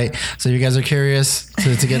our website. So you guys are curious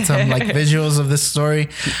to get some like visuals of this story.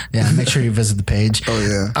 Yeah, make sure you visit the page.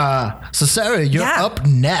 Oh yeah. So Sarah, you're up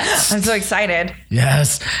next. I'm so excited.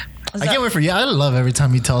 Yes. I can't wait for you. I love every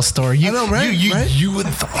time you tell a story. You, I know, right? You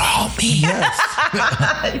enthrall me. Yes.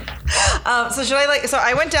 So should I So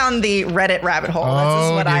I went down the Reddit rabbit hole. This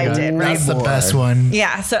is what I did, right? That's the best one.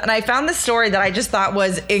 Yeah. So, and I found this story that I just thought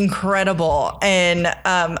was incredible. And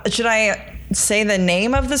should I say the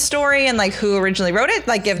name of the story and like who originally wrote it?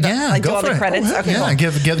 Like give the do all the credits. Oh, okay. Yeah, Cool.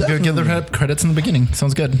 give the credits in the beginning.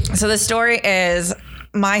 Sounds good. So the story is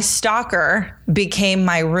My Stalker Became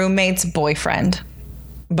My Roommate's Boyfriend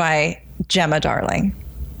by Gemma Darling.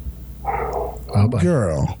 Oh boy.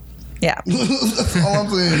 Girl. Yeah. That's all I'm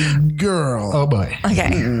saying. Girl. Oh boy.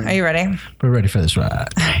 Okay. Are you ready? We're ready for this ride.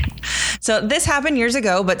 So this happened years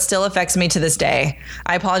ago, but still affects me to this day.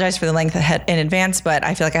 I apologize for the length in advance, but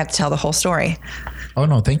I feel like I have to tell the whole story. Oh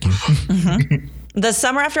no, thank you. The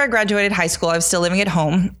summer after I graduated high school, I was still living at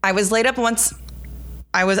home. I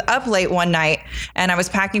was up late one night and I was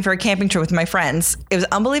packing for a camping trip with my friends. It was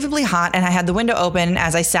unbelievably hot and I had the window open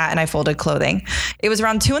as I sat and I folded clothing. It was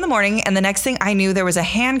around 2 a.m. and the next thing I knew, there was a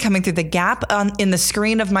hand coming through the gap in the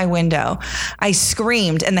screen of my window. I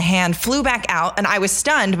screamed and the hand flew back out and I was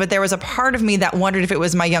stunned, but there was a part of me that wondered if it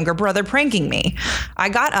was my younger brother pranking me. I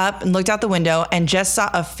got up and looked out the window and just saw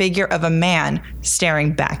a figure of a man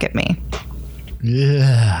staring back at me.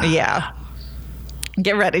 Yeah. Yeah.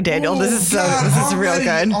 Get ready, Daniel. This is real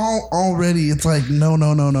good. Already, it's like no.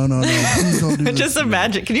 Please don't do this. Just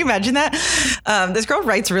imagine. Can you imagine that? This girl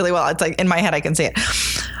writes really well. It's like in my head, I can see it.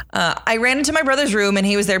 I ran into my brother's room and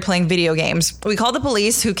he was there playing video games. We called the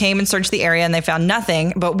police who came and searched the area and they found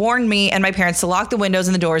nothing, but warned me and my parents to lock the windows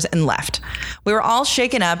and the doors and left. We were all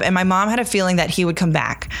shaken up and my mom had a feeling that he would come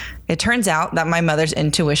back. It turns out that my mother's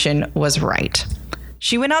intuition was right.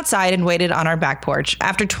 She went outside and waited on our back porch.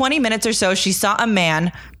 After 20 minutes or so, she saw a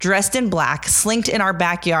man dressed in black slinked in our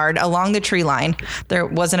backyard along the tree line. There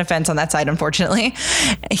wasn't a fence on that side, unfortunately.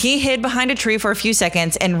 He hid behind a tree for a few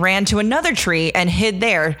seconds and ran to another tree and hid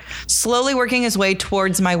there, slowly working his way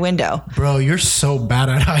towards my window. Bro, you're so bad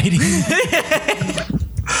at hiding.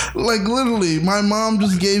 Like literally, my mom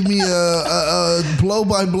just gave me a blow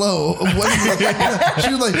by blow of what she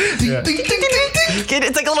was like, ding, ding, ding, ding, ding.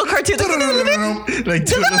 It's like a little cartoon. Like,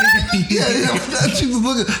 yeah. She was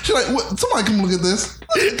looking. She's like, what? Somebody come look at this.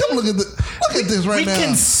 Come look at this. Look at this right now. We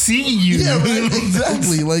can see you. Yeah, right.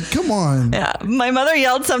 Exactly. Like, come on. Yeah. My mother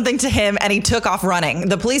yelled something to him and he took off running.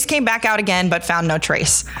 The police came back out again, but found no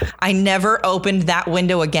trace. I never opened that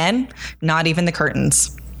window again, not even the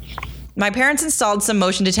curtains. My parents installed some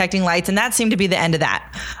motion detecting lights, and that seemed to be the end of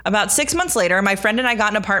that. About 6 months later, my friend and I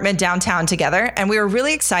got an apartment downtown together, and we were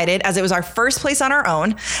really excited as it was our first place on our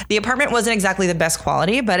own. The apartment wasn't exactly the best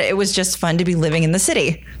quality, but it was just fun to be living in the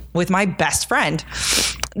city with my best friend.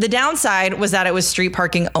 The downside was that it was street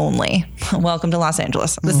parking only. Welcome to Los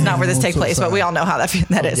Angeles. This is not where this takes place, but we all know how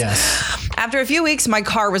that is. Yes. After a few weeks, my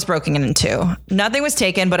car was broken into. Nothing was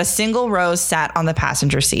taken, but a single rose sat on the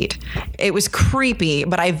passenger seat. It was creepy,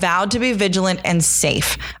 but I vowed to be vigilant and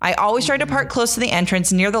safe. I always tried to park close to the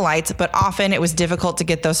entrance near the lights, but often it was difficult to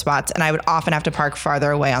get those spots, and I would often have to park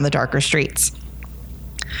farther away on the darker streets.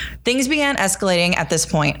 Things began escalating at this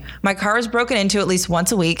point. My car was broken into at least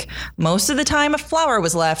once a week. Most of the time, a flower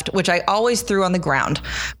was left, which I always threw on the ground.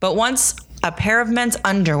 But once, a pair of men's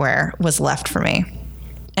underwear was left for me.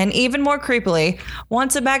 And even more creepily,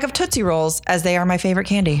 once a bag of Tootsie Rolls, as they are my favorite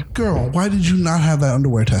candy. Girl, why did you not have that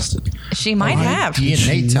underwear tested? She might have.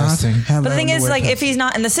 DNA testing. But the thing is, like, if he's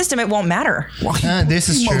not in the system, it won't matter. Well, this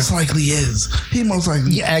is he true. most likely is. He most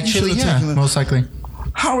likely. Yeah, actually, yeah, most likely.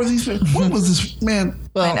 How are these? What was this man?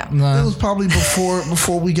 I know. It was probably before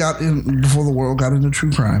the world got into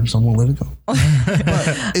true crime. So I'm gonna let it go. But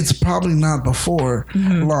it's probably not before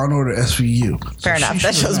Law and Order SVU. Fair enough.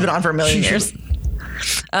 That show's been on for a million years.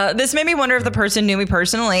 This made me wonder if the person knew me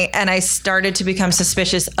personally, and I started to become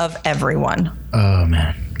suspicious of everyone. Oh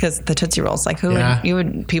man, because the Tootsie Rolls, like who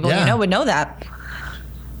people you know would know that.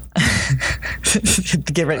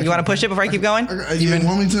 Get ready. You want to push it before I keep going? You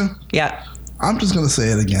want me to? Yeah. I'm just going to say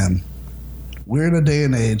it again. We're in a day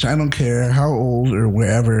and age, I don't care how old or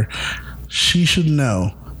wherever, she should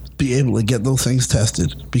know, be able to get those things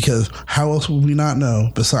tested. Because how else would we not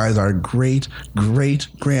know besides our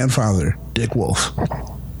great-great-grandfather, Dick Wolf?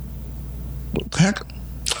 What the heck?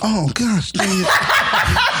 Oh, gosh. Dang it.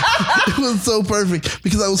 It was so perfect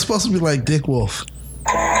because I was supposed to be like Dick Wolf.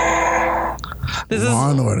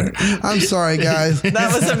 Law and Order. I'm sorry, guys.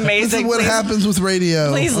 That was amazing. This is what happens with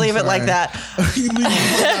radio. Please leave it like that.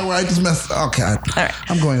 I just messed. Oh God! All right.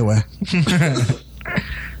 I'm going away.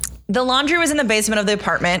 The laundry was in the basement of the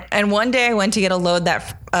apartment, and one day I went to get a load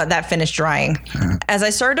that finished drying. As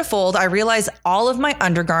I started to fold, I realized all of my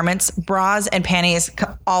undergarments, bras, and panties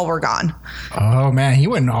all were gone. Oh man, he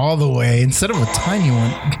went all the way instead of a tiny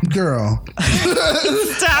one. Girl.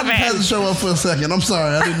 Stop I had to it. show up for a second. I'm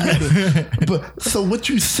sorry, I didn't mean to. But so what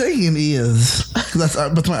you saying is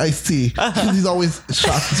that's my iced tea. He's always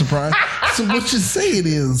shocked and surprised. So what you saying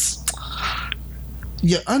is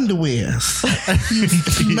your underwears.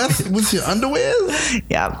 You mess with your underwears?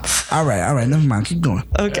 Yeah. All right. Never mind. Keep going.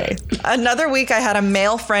 Okay. Another week, I had a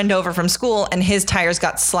male friend over from school, and his tires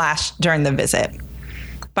got slashed during the visit.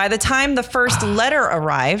 By the time the first letter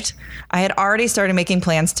arrived, I had already started making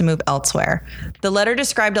plans to move elsewhere. The letter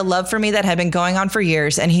described a love for me that had been going on for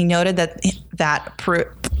years, and he noted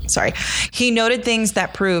he noted things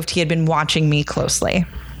that proved he had been watching me closely.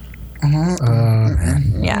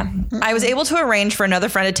 Yeah. I was able to arrange for another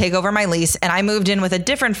friend to take over my lease, and I moved in with a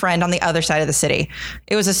different friend on the other side of the city.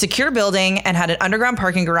 It was a secure building and had an underground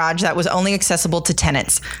parking garage that was only accessible to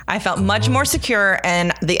tenants. I felt much more secure,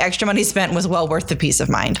 and the extra money spent was well worth the peace of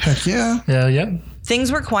mind. Heck yeah. Yeah.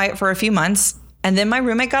 Things were quiet for a few months, and then my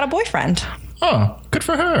roommate got a boyfriend. Oh, good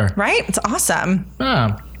for her. Right? It's awesome.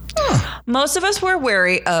 Yeah. Most of us were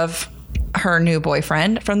wary of her new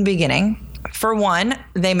boyfriend from the beginning. For one,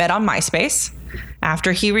 they met on MySpace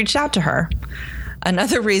after he reached out to her.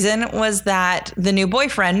 Another reason was that the new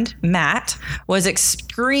boyfriend, Matt, was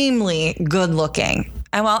extremely good looking.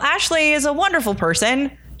 And while Ashley is a wonderful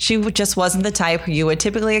person, she just wasn't the type you would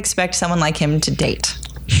typically expect someone like him to date.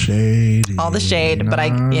 Shady. All the shade, but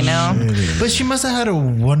But she must have had a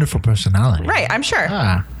wonderful personality. Right, I'm sure.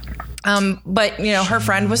 But her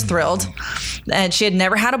friend was thrilled, and she had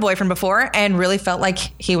never had a boyfriend before and really felt like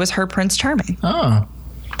he was her Prince Charming. Oh.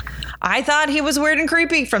 I thought he was weird and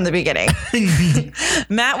creepy from the beginning.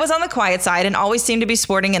 Matt was on the quiet side and always seemed to be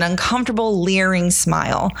sporting an uncomfortable, leering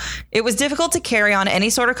smile. It was difficult to carry on any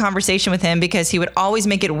sort of conversation with him because he would always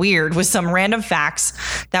make it weird with some random facts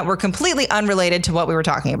that were completely unrelated to what we were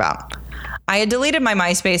talking about. I had deleted my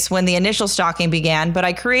MySpace when the initial stalking began, but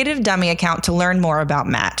I created a dummy account to learn more about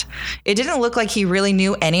Matt. It didn't look like he really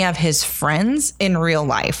knew any of his friends in real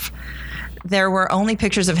life. There were only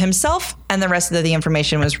pictures of himself, and the rest of the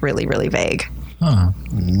information was really, really vague. Huh.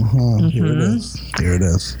 Here it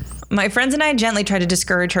is. My friends and I gently tried to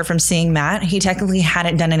discourage her from seeing Matt. He technically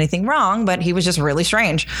hadn't done anything wrong, but he was just really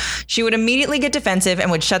strange. She would immediately get defensive and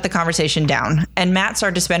would shut the conversation down. And Matt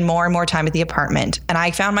started to spend more and more time at the apartment, and I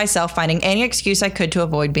found myself finding any excuse I could to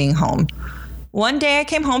avoid being home. One day I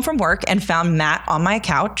came home from work and found Matt on my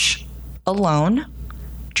couch, alone,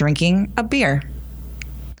 drinking a beer.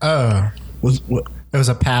 Oh. What? It was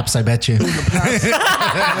a Pabst, I bet you. It was a Pabst.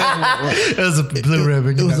 It was a blue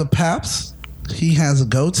ribbon. It was a Pabst. He has a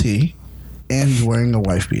goatee, and he's wearing a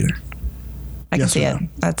wife beater. I can see it.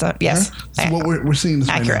 That's a yes. So what we're seeing this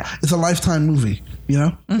Accurate. right now. It's a Lifetime movie.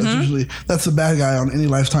 That's the bad guy on any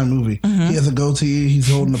Lifetime movie. He has a goatee. He's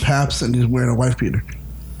holding a Pabst, and he's wearing a wife beater.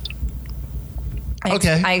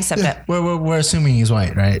 Okay. I accept it. We're assuming he's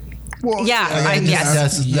white, right? Well,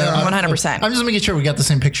 Yes. 100%. I'm just making sure we got the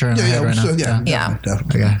same picture in our head right now. Yeah.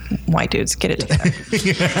 Definitely. Okay. White dudes, get it together.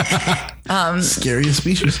 Scariest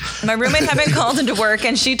species. My roommate had been called into work,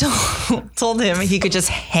 and she told him he could just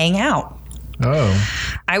hang out. Oh.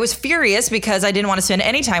 I was furious because I didn't want to spend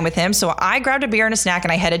any time with him, so I grabbed a beer and a snack,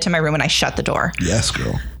 and I headed to my room, and I shut the door. Yes,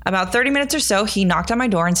 girl. About 30 minutes or so, he knocked on my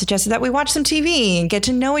door and suggested that we watch some TV and get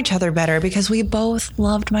to know each other better because we both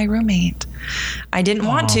loved my roommate. I didn't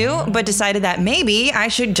want to, but decided that maybe I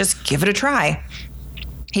should just give it a try.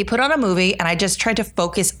 He put on a movie, and I just tried to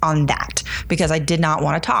focus on that because I did not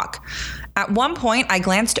want to talk. At one point, I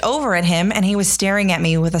glanced over at him, and he was staring at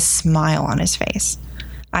me with a smile on his face.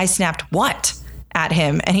 I snapped, "What?" at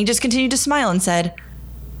him, and he just continued to smile and said,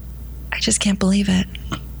 "I just can't believe it."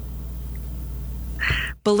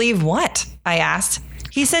 "Believe what?" I asked.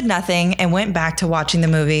 He said nothing and went back to watching the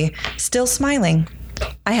movie, still smiling.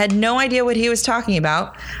 I had no idea what he was talking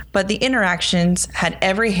about, but the interactions had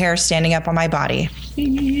every hair standing up on my body.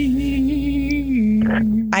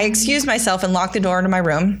 I excused myself and locked the door into my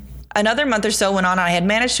room. Another month or so went on, and I had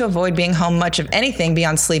managed to avoid being home much of anything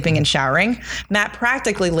beyond sleeping and showering. Matt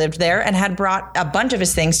practically lived there and had brought a bunch of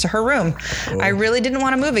his things to her room. I really didn't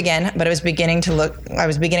want to move again, but I was beginning to look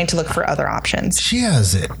for other options. She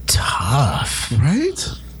has it tough. Right?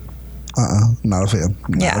 Not a fan.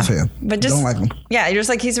 Not a fan. But just don't like him. Yeah, you're just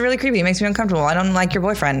like, he's really creepy. He makes me uncomfortable. I don't like your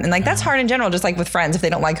boyfriend. And like that's hard in general, just like with friends if they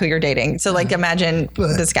don't like who you're dating. So like imagine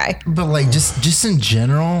this guy. But like just in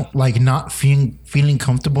general, like not feeling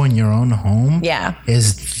comfortable in your own home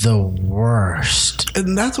is the worst.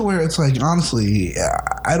 And that's where it's like, honestly,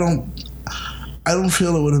 I don't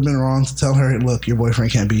feel it would have been wrong to tell her, look, your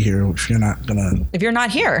boyfriend can't be here if you're not gonna. If you're not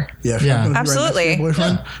here. Yeah, if you're not gonna absolutely. Be right next to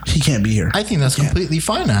your boyfriend, he can't be here. I think that's completely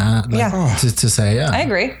fine. To say, I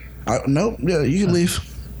agree. Nope. Yeah, you can leave.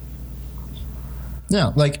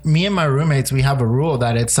 Yeah, like me and my roommates, we have a rule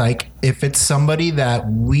that it's like if it's somebody that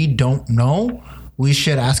we don't know, we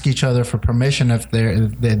should ask each other for permission if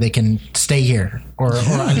they can stay here or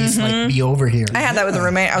at least like be over here. I had that with a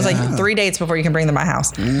roommate. I was like 3 dates before you can bring them to my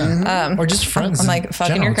house. Or just friends. I'm like,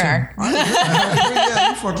 fuck in your car. You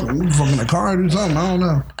fucking a car or do something. I don't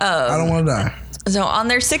know. I don't want to die. So on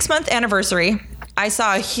their 6-month anniversary, I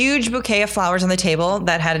saw a huge bouquet of flowers on the table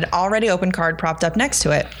that had an already open card propped up next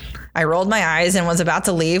to it. I rolled my eyes and was about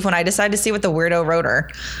to leave when I decided to see what the weirdo wrote her.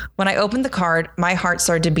 When I opened the card, my heart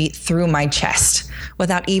started to beat through my chest.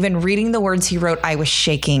 Without even reading the words he wrote, I was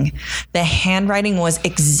shaking. The handwriting was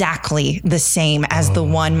exactly the same as the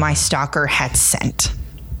one my stalker had sent.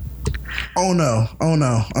 Oh no.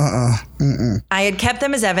 I had kept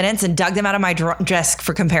them as evidence and dug them out of my desk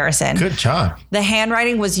for comparison. Good job. The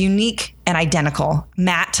handwriting was unique and identical.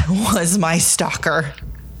 Matt was my stalker.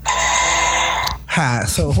 Hi.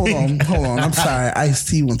 So hold on. I'm sorry.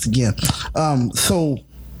 Ice-T once again. So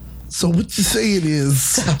what you're saying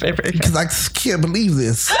is, because I can't believe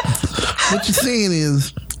this. What you're saying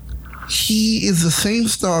is, he is the same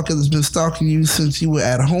stalker that's been stalking you since you were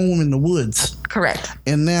at home in the woods. Correct.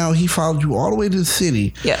 And now he followed you all the way to the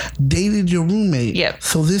city. Yep. Dated your roommate. Yep.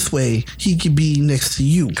 So this way he could be next to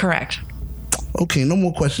you. Correct. Okay, no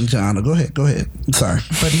more questions, Joanna. Go ahead. I'm sorry.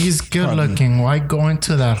 But he's good looking. Why go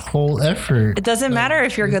into that whole effort? It doesn't matter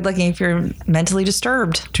if you're good looking, if you're mentally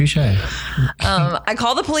disturbed. Touche. I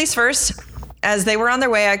called the police first. As they were on their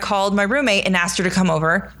way, I called my roommate and asked her to come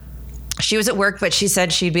over. She was at work, but she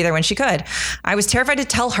said she'd be there when she could. I was terrified to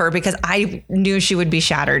tell her because I knew she would be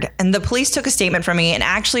shattered. And the police took a statement from me and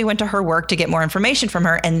actually went to her work to get more information from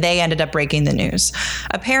her, and they ended up breaking the news.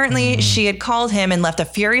 Apparently, she had called him and left a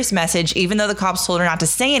furious message, even though the cops told her not to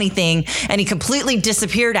say anything, and he completely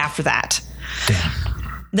disappeared after that.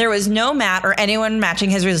 Damn. There was no Matt or anyone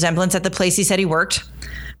matching his resemblance at the place he said he worked.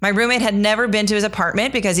 My roommate had never been to his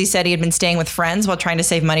apartment because he said he had been staying with friends while trying to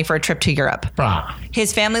save money for a trip to Europe. Bruh.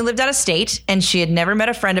 His family lived out of state, and she had never met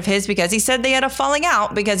a friend of his because he said they had a falling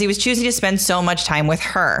out because he was choosing to spend so much time with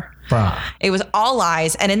her. Bruh. It was all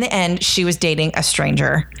lies, and in the end, she was dating a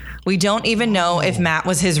stranger. We don't even know if Matt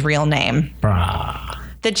was his real name. Bruh.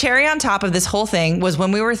 The cherry on top of this whole thing was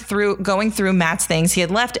when we were going through Matt's things, he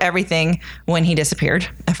had left everything when he disappeared,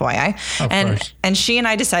 FYI. Of course. And she and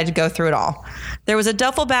I decided to go through it all. There was a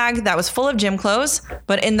duffel bag that was full of gym clothes,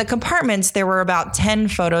 but in the compartments, there were about 10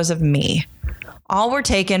 photos of me. All were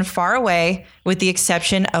taken far away with the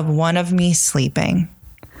exception of one of me sleeping.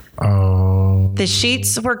 Oh. The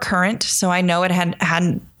sheets were current, so I know it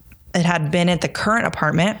had been at the current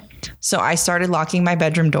apartment. So I started locking my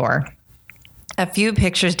bedroom door. A few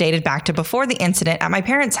pictures dated back to before the incident at my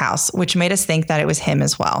parents' house, which made us think that it was him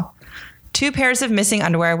as well. 2 pairs of missing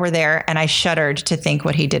underwear were there, and I shuddered to think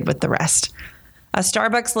what he did with the rest. A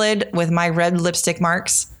Starbucks lid with my red lipstick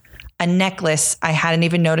marks, a necklace I hadn't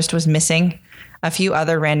even noticed was missing, a few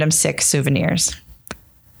other random sick souvenirs.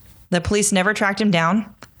 The police never tracked him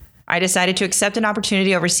down. I decided to accept an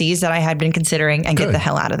opportunity overseas that I had been considering and get the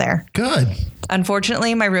hell out of there. Good.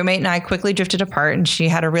 Unfortunately, my roommate and I quickly drifted apart, and she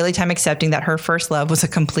had a really time accepting that her first love was a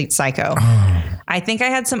complete psycho. I think I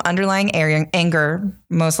had some underlying anger,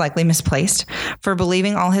 most likely misplaced, for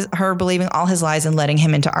believing all his lies and letting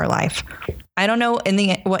him into our life. I don't know in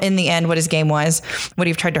the end what his game was. Would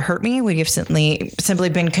he have tried to hurt me? Would he have simply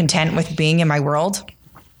been content with being in my world?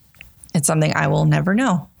 It's something I will never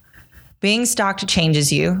know. Being stalked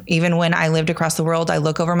changes you. Even when I lived across the world, I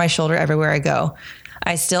look over my shoulder everywhere I go.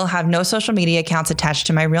 I still have no social media accounts attached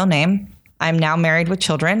to my real name. I'm now married with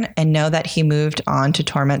children and know that he moved on to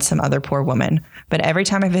torment some other poor woman. But every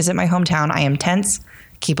time I visit my hometown, I am tense,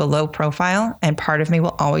 keep a low profile, and part of me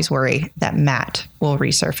will always worry that Matt will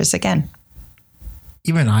resurface again.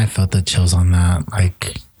 Even I felt the chills on that.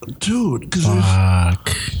 Like, dude, because fuck.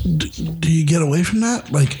 Do you get away from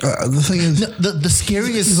that? Like, the thing is, the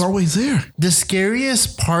scariest is always there. The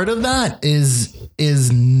scariest part of that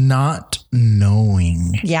is not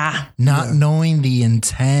knowing. Yeah. Not knowing the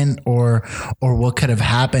intent or what could have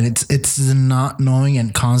happened. It's not knowing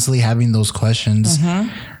and constantly having those questions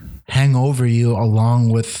hang over you, along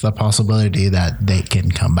with the possibility that they can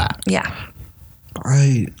come back. Yeah.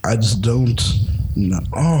 I just don't know.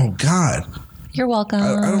 Oh God. You're welcome.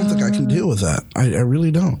 I don't think I can deal with that. I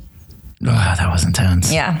really don't. Oh, that was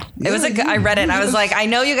intense. Yeah. It was I read it and I was like, I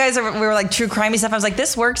know you guys we were like true crimey stuff. I was like,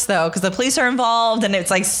 this works though, because the police are involved and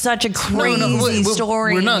it's like such a crazy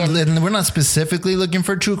story. We're not specifically looking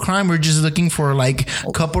for true crime. We're just looking for like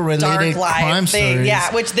couple related crime stories.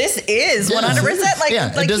 Yeah, which this is 100%. Like,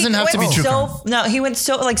 it doesn't have to be true crime. No, he went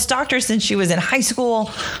like stalked her since she was in high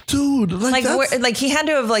school. Dude, like he had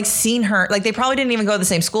to have like seen her. Like they probably didn't even go to the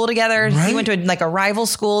same school together. Right? He went to a rival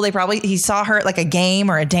school. He saw her at like a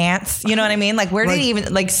game or a dance. You know what I mean? Like, where did he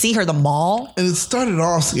even like see her? The mall? And it started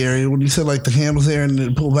off scary when you said like the hand was there and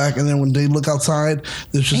it pulled back, and then when they look outside,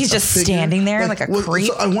 there's just he's just standing there like a creep.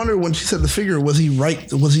 So I wonder when she said the figure, was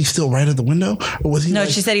he still right at the window, or was he? No,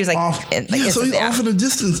 she said he was like off. So he's off in the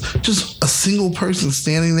distance, just a single person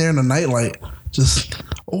standing there in the nightlight. Just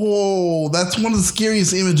that's one of the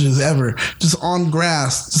scariest images ever. Just on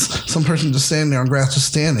grass, just some person just standing there on grass, just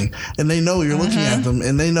standing, and they know you're looking at them,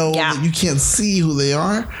 and they know that you can't see who they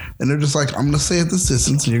are, and they're just like, I'm gonna stay at this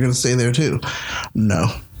distance, and you're gonna stay there too.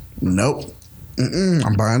 Nope.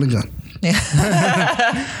 I'm buying a gun.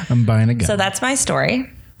 I'm buying a gun. So that's my story.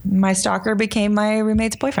 My stalker became my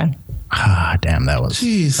roommate's boyfriend. Ah, damn, that was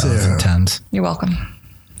intense. You're welcome.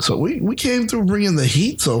 So we came through bringing the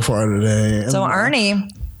heat so far today. So Arnie,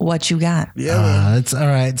 what you got? Yeah, it's all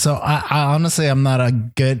right. So I honestly, I'm not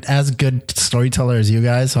as good storyteller as you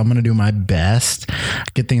guys, so I'm gonna do my best.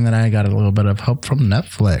 Good thing that I got a little bit of help from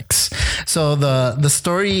Netflix. So the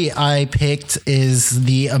story I picked is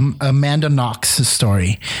the Amanda Knox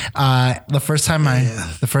story. The first time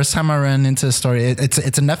I ran into the story, it's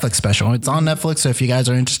a Netflix special. It's on Netflix. So if you guys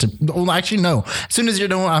are interested, well, actually no. As soon as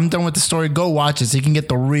I'm done with the story, go watch it so you can get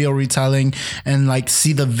the real retelling and like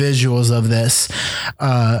see the visuals of this.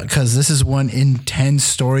 Because this is one intense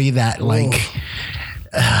story that like,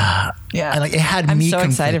 like it had I'm me. so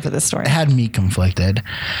excited for this story. It had me conflicted.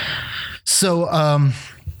 So,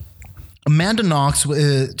 Amanda Knox,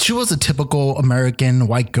 she was a typical American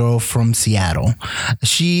white girl from Seattle.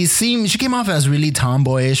 She came off as really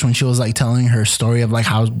tomboyish when she was like telling her story of like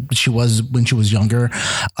how she was when she was younger.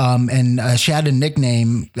 And she had a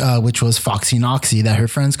nickname, which was Foxy Knoxy, that her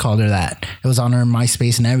friends called her that. It was on her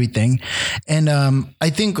MySpace and everything. And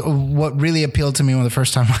I think what really appealed to me when the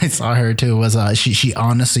first time I saw her too was she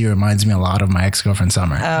honestly reminds me a lot of my ex-girlfriend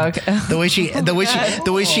Summer. Oh, okay. The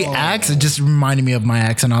way she acts, it just reminded me of my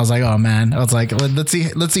ex, and I was like, oh man. I was like, let's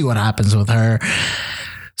see what happens with her.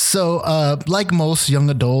 So, like most young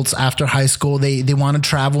adults after high school, they want to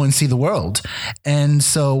travel and see the world. And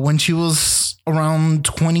so when she was around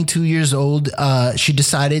 22 years old, she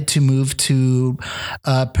decided to move to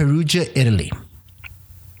Perugia, Italy.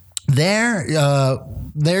 There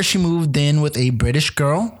she moved in with a British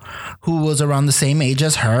girl who was around the same age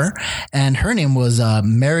as her, and her name was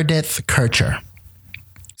Meredith Kircher.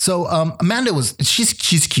 So Amanda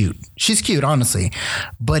she's cute. She's cute, honestly.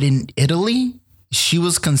 But in Italy, she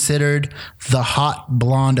was considered the hot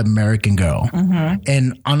blonde American girl. Mm-hmm.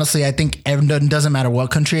 And honestly, I think it doesn't matter what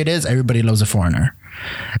country it is, everybody loves a foreigner.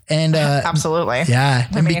 And absolutely. Yeah.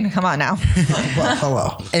 I mean, come on now. Well,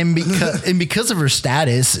 hello. And because of her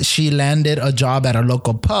status, she landed a job at a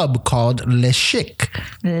local pub called Le Chic.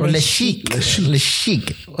 Le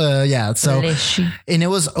Chic. Yeah. So, and it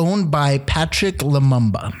was owned by Patrick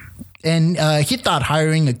Lumumba. And he thought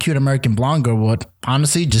hiring a cute American blonde girl would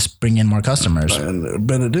honestly just bring in more customers. I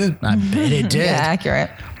bet it did. I bet it did. Yeah, accurate.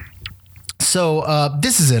 So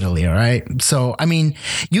this is Italy, all right? So, I mean,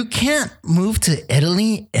 you can't move to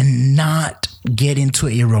Italy and not get into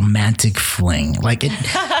a romantic fling. Like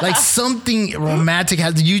something romantic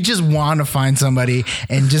you just want to find somebody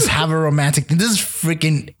and just have a romantic thing. This is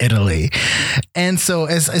freaking Italy. And so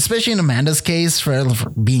especially in Amanda's case for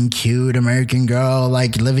being cute, American girl,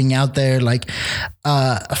 like living out there, like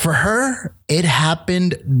for her, it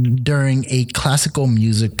happened during a classical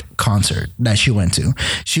music concert that she went to.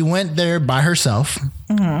 She went there by herself,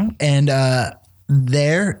 and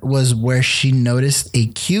there was where she noticed a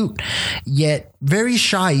cute yet very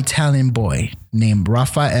shy Italian boy named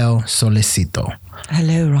Rafael Solicito.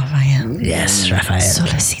 Hello, Rafael. Yes, Rafael.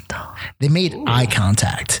 Solicito. They made eye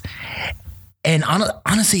contact. And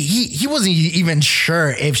honestly, he wasn't even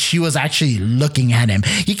sure if she was actually looking at him.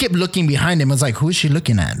 He kept looking behind him. I was like, who is she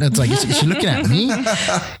looking at? It's like, is she looking at me?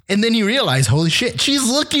 And then he realized, holy shit, she's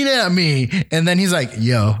looking at me. And then he's like,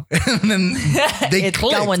 yo. And then they it's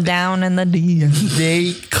clicked. Going down in the DM.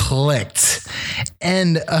 They clicked.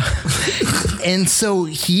 And so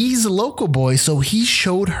he's a local boy. So he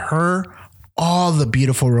showed her all the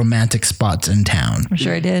beautiful romantic spots in town. I'm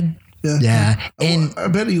sure I did. Yeah. And I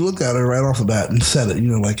bet you looked at her right off the bat and said it. You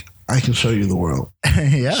know, like, I can show you the world.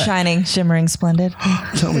 yeah. Shining, shimmering, splendid.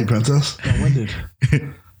 Tell me, princess, when did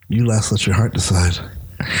you last let your heart decide?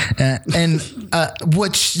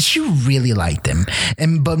 What she really liked him,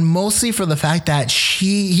 but mostly for the fact that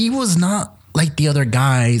he was not like the other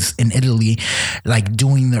guys in Italy, like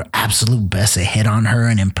doing their absolute best to hit on her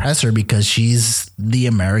and impress her because she's the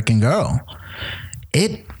American girl.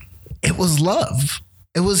 It was love.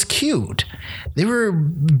 It was cute. They were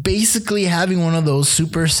basically having one of those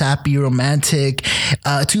super sappy romantic,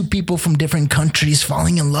 two people from different countries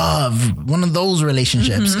falling in love, one of those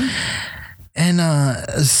relationships. And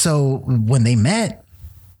so when they met,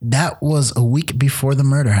 that was a week before the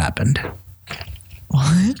murder happened.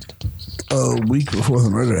 What? A week before the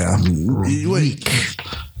murder happened. Wait.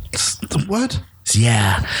 What?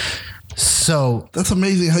 Yeah. So that's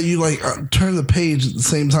amazing how you like turn the page at the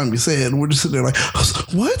same time you say it, and we're just sitting there like,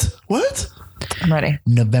 what? I'm ready.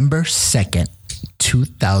 November 2nd,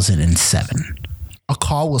 2007, a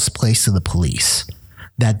call was placed to the police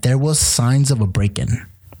that there was signs of a break-in.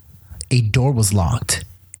 A door was locked,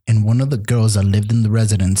 and one of the girls that lived in the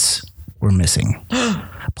residence were missing.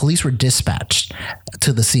 Police were dispatched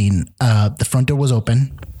to the scene. The front door was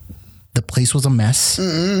open. The place was a mess.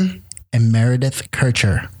 And Meredith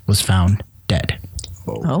Kircher was found dead.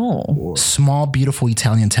 Oh. Small, beautiful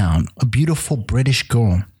Italian town. A beautiful British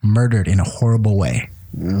girl murdered in a horrible way.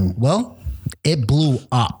 Well, it blew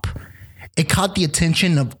up. It caught the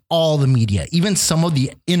attention of all the media, even some of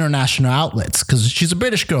the international outlets, because she's a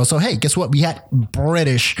British girl. So, hey, guess what? We had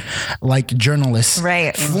British journalists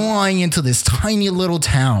flying into this tiny little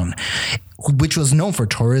town, which was known for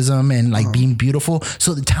tourism and being beautiful.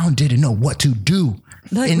 So the town didn't know what to do.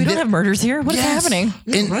 Like, we don't have murders here. What is happening?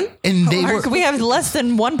 And they were. We have less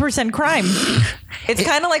than 1% crime. It's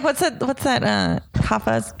kind of like what's that?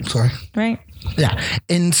 Kafas. Sorry. Right. Yeah.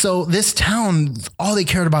 And so this town, all they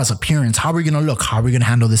cared about is appearance. How are we going to look? How are we going to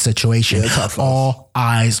handle this situation? All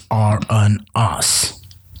eyes are on us.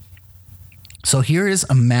 So here is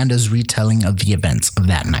Amanda's retelling of the events of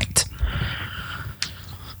that night.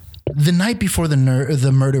 The night before the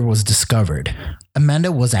murder was discovered,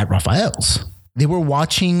 Amanda was at Raphael's. They were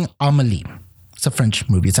watching Amélie. It's a French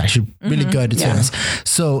movie. It's actually really good. It's famous.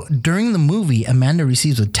 So during the movie, Amanda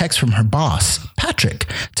receives a text from her boss, Patrick,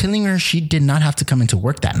 telling her she did not have to come into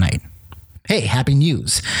work that night. Hey, happy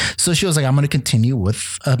news. So she was like, I'm going to continue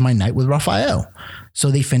with my night with Raphael. So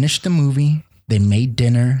they finished the movie. They made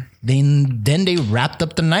dinner. Then they wrapped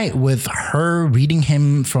up the night with her reading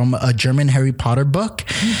him from a German Harry Potter book.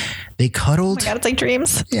 They cuddled. Oh my God, it's like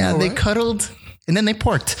dreams. Yeah, they cuddled. And then they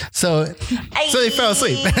porked. So they fell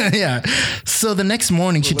asleep. Yeah. So the next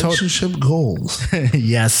morning she told... Relationship goals.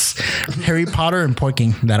 Yes. Harry Potter and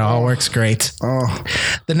porking. That all works great. Oh.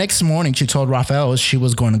 The next morning she told Raphael she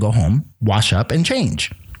was going to go home, wash up, and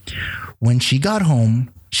change. When she got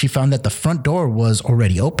home, she found that the front door was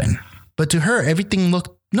already open. But to her, everything looked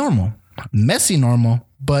normal. Messy normal,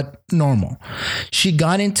 but normal. She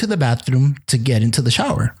got into the bathroom to get into the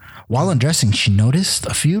shower. While undressing, she noticed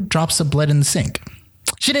a few drops of blood in the sink.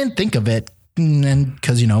 She didn't think of it, and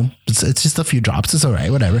because, it's just a few drops. It's all right,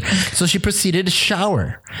 whatever. So she proceeded to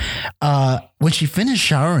shower. When she finished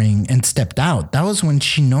showering and stepped out, that was when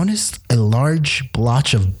she noticed a large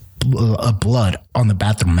blotch of blood on the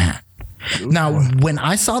bathroom mat. Now, when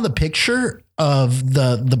I saw the picture of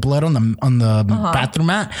the blood on the bathroom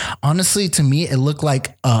mat, honestly, to me, it looked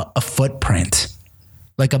like a footprint.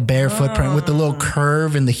 Like a bare footprint with the little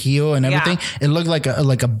curve in the heel and everything. Yeah. It looked like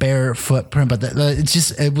a bare footprint, but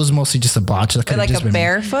it was mostly just a blotch. Like a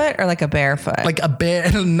barefoot or like a barefoot? Like a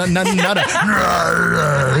bear, not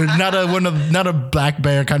a black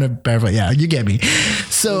bear kind of barefoot. Yeah, you get me.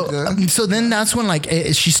 So then that's when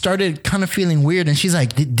she started kind of feeling weird, and she's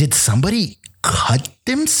like, did somebody cut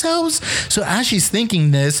themselves? So as she's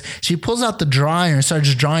thinking this, she pulls out the dryer and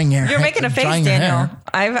starts drying her hair. You're making a face, Daniel.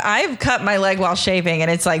 I've cut my leg while shaving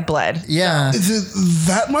and it's like blood. Yeah. Is it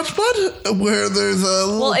that much blood where there's a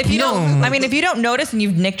little... Well, if you don't notice and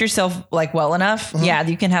you've nicked yourself well enough,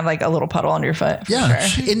 you can have a little puddle under your foot. Yeah.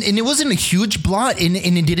 Sure. And it wasn't a huge blot and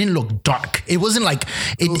it didn't look dark. It wasn't like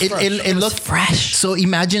it looked fresh. So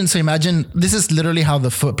imagine this is literally how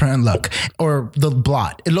the footprint looked, or the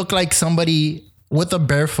blot. It looked like somebody with a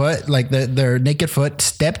bare foot, their naked foot,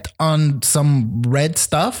 stepped on some red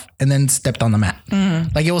stuff and then stepped on the mat.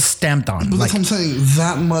 Like it was stamped on. But that's what I'm saying.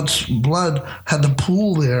 That much blood had to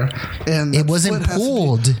pool there. And it wasn't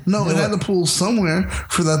pooled. It had to pool somewhere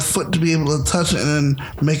for that foot to be able to touch it and then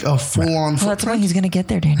make a full-on footprint. That's when he's going to get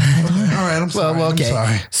there, Daniel. All right, I'm sorry. Well, okay. I'm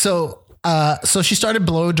sorry. So So she started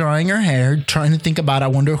blow drying her hair, trying to think about, I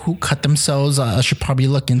wonder who cut themselves. I should probably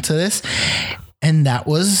look into this. And that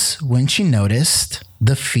was when she noticed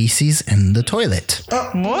the feces in the toilet.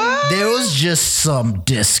 What? There was just some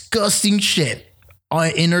disgusting shit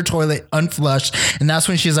in her toilet, unflushed. And that's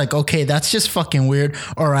when she's like, okay, that's just fucking weird.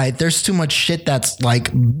 All right, there's too much shit that's like,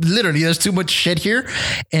 literally, there's too much shit here.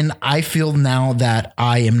 And I feel now that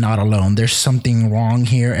I am not alone. There's something wrong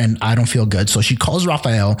here and I don't feel good. So she calls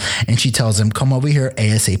Raphael and she tells him, come over here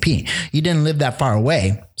ASAP. He didn't live that far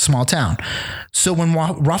away, small town. So when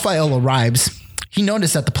Raphael arrives, he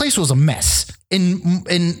noticed that the place was a mess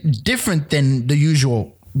and different than the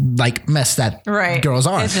usual like mess that girls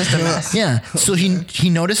are. It's just a mess. Yeah. So he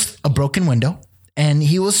noticed a broken window and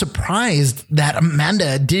he was surprised that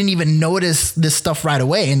Amanda didn't even notice this stuff right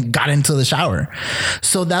away and got into the shower.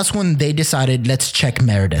 So that's when they decided, let's check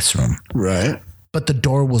Meredith's room. Right. But the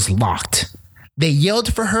door was locked. They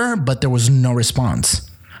yelled for her, but there was no response.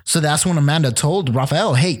 So that's when Amanda told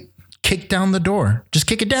Raphael, hey, kick down the door. Just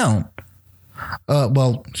kick it down.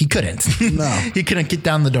 Well, he couldn't. No. He couldn't kick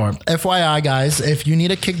down the door. FYI, guys, if you need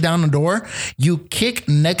to kick down the door, you kick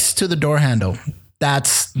next to the door handle.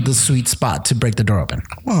 That's the sweet spot to break the door open.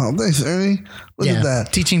 Wow, thanks, Ernie. Look at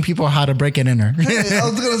that. Teaching people how to break and enter. Hey, I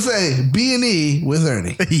was going to say B&E with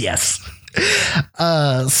Ernie. Yes.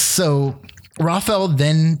 So Raphael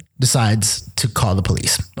then decides to call the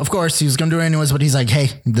police. Of course, he was going to do it anyways, but he's like,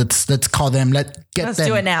 hey, let's call them. Let's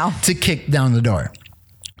do it now. To kick down the door.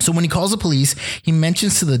 So when he calls the police, he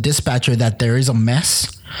mentions to the dispatcher that there is a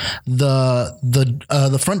mess.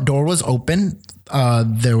 The front door was open.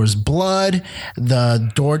 There was blood.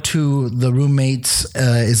 The door to the roommates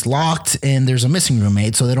is locked, and there's a missing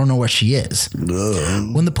roommate, so they don't know where she is.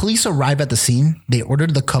 When the police arrive at the scene, they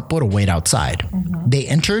ordered the couple to wait outside. They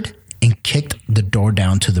entered and kicked the door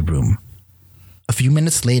down to the room. A few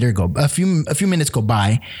minutes go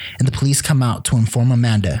by, and the police come out to inform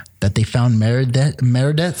Amanda that they found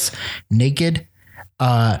Meredith's naked.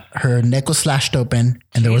 Her neck was slashed open,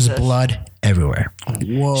 and there was blood everywhere.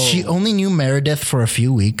 Whoa. She only knew Meredith for a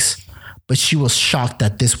few weeks, but she was shocked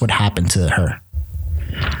that this would happen to her.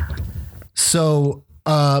 So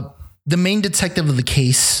the main detective of the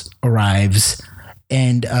case arrives,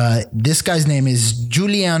 and this guy's name is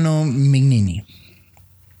Giuliano Mignini.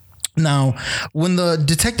 Now, when the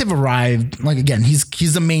detective arrived, like again,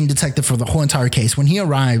 he's the main detective for the whole entire case. When he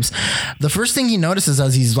arrives, the first thing he notices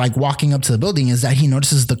as he's like walking up to the building is that he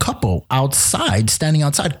notices the couple standing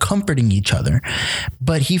outside, comforting each other.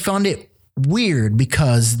 But he found it weird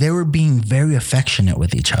because they were being very affectionate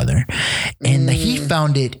with each other. And he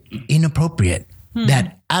found it inappropriate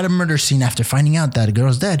that at a murder scene, after finding out that a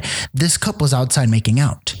girl's dead, this couple's outside making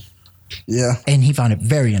out. Yeah. And he found it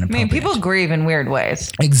very inappropriate. I mean, people grieve in weird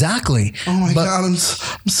ways. Exactly. Oh my God, I'm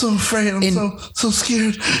so afraid. I'm so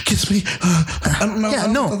scared. Kiss me. I don't know. Yeah,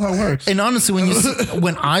 no. That's how it works. And honestly,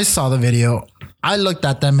 when I saw the video, I looked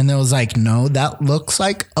at them and it was like, no, that looks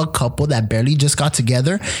like a couple that barely just got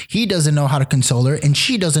together. He doesn't know how to console her and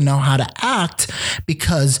she doesn't know how to act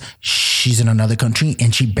because she's in another country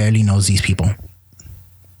and she barely knows these people.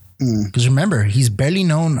 Because remember, he's barely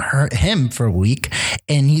known him for a week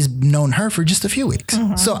and he's known her for just a few weeks.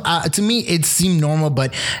 So to me, it seemed normal,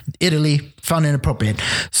 but Italy found it inappropriate.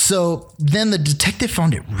 So then the detective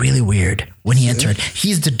found it really weird when he entered.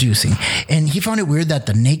 He's deducing and he found it weird that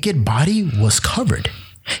the naked body was covered.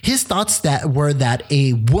 His thoughts were that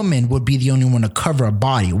a woman would be the only one to cover a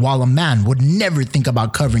body, while a man would never think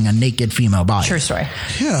about covering a naked female body. True story.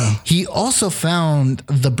 Yeah. He also found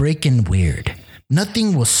the break-in weird.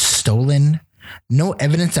 Nothing was stolen. No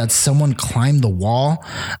evidence that someone climbed the wall.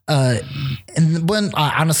 And when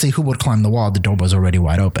honestly, who would climb the wall? The door was already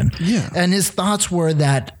wide open. Yeah. And his thoughts were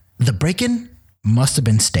that the break-in must have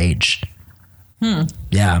been staged.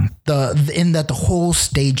 Yeah. In that the whole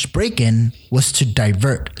staged break-in was to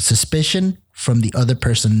divert suspicion from the other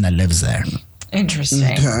person that lives there. Interesting.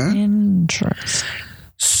 Okay. Interesting.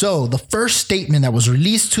 So the first statement that was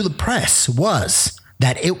released to the press was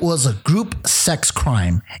that it was a group sex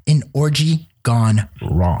crime, an orgy gone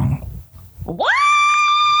wrong. What?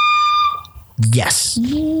 Yes.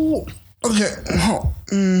 Okay. Hold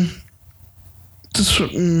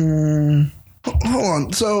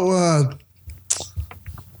on. So,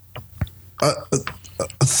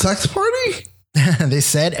 a sex party? They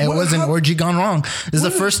said it was an orgy gone wrong. This is the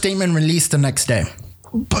first statement released the next day.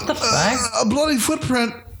 But the fuck? A bloody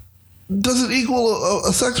footprint doesn't equal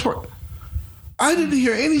a sex party. I didn't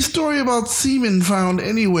hear any story about semen found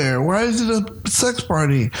anywhere. Why is it a sex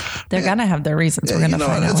party? They're gonna have their reasons. We're gonna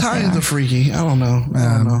find out. Italians are freaky. I don't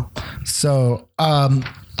know. So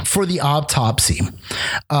for the autopsy,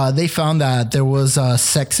 they found that there was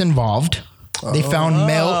sex involved. They found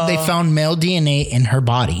male DNA in her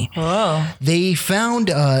body. Oh. They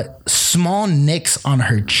found small nicks on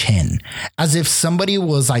her chin, as if somebody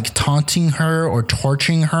was like taunting her or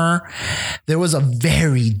torturing her. There was a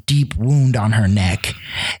very deep wound on her neck,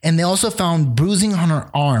 and they also found bruising on her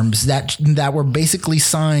arms that were basically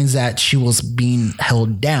signs that she was being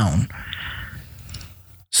held down.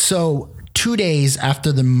 So 2 days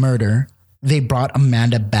after the murder, they brought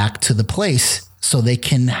Amanda back to the place so they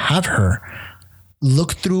can have her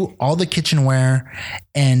look through all the kitchenware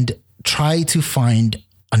and try to find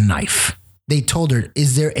a knife. They told her,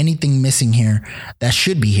 is there anything missing here that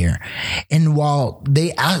should be here? And while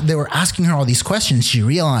they were asking her all these questions, she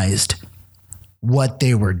realized what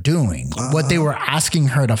they were doing, what they were asking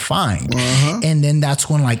her to find. And then that's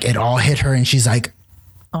when like it all hit her and she's like,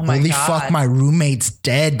 oh my holy God. fuck, my roommate's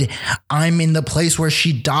dead. I'm in the place where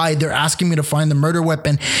she died. They're asking me to find the murder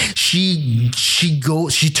weapon. She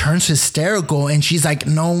turns hysterical and she's like,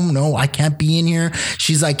 no, I can't be in here.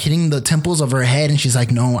 She's like hitting the temples of her head and she's like,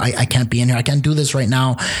 no, I can't be in here. I can't do this right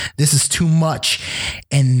now. This is too much.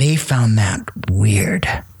 And they found that weird,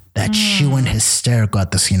 that she went hysterical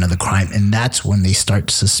at the scene of the crime. And that's when they start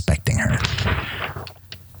suspecting her.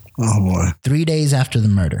 Oh boy. 3 days after the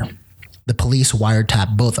murder, the police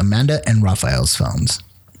wiretapped both Amanda and Raphael's phones.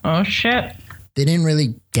 Oh, shit. They didn't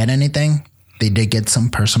really get anything. They did get some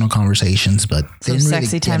personal conversations, but they didn't really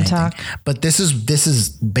sexy get time anything. talk. But this is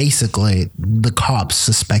basically the cops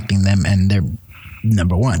suspecting them, and they're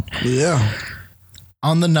number one. Yeah.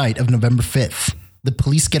 On the night of November 5th, the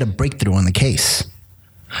police get a breakthrough on the case.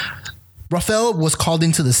 Raphael was called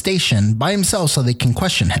into the station by himself so they can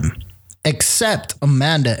question him. Except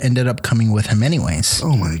Amanda ended up coming with him anyways.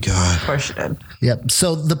 Oh my God. Of course she did. Yep.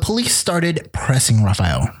 So the police started pressing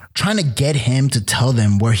Raphael, trying to get him to tell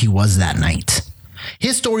them where he was that night.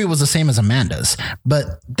 His story was the same as Amanda's,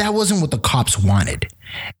 but that wasn't what the cops wanted.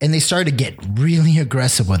 And they started to get really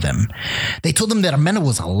aggressive with him. They told him that Amanda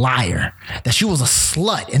was a liar, that she was a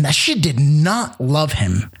slut, and that she did not love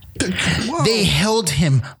him. Whoa. They held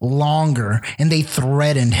him longer and they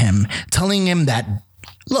threatened him, telling him that,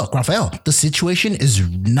 look, Raphael, the situation is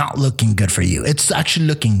not looking good for you. It's actually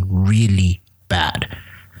looking really bad.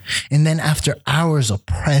 And then after hours of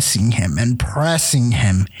pressing him,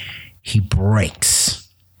 he breaks.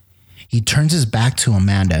 He turns his back to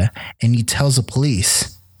Amanda and he tells the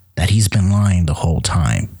police that he's been lying the whole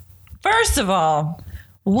time. First of all,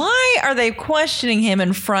 why are they questioning him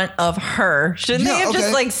in front of her? Shouldn't they have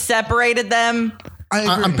just like separated them? I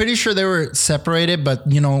agree. I'm pretty sure they were separated, but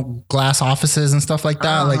glass offices and stuff like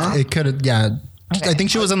that. Like it could have, yeah. Okay. I think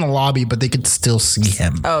she was in the lobby, but they could still see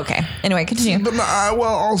him. Oh, okay. Anyway, continue. But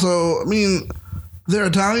also, I mean, they're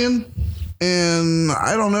Italian, and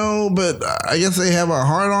I don't know, but I guess they have a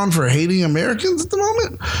hard on for hating Americans at the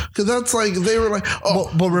moment, because that's like they were like, oh,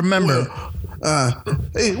 Well, remember.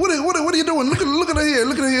 hey, what are you doing? Look at her here.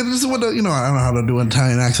 Look at her here. This is what I don't know how to do an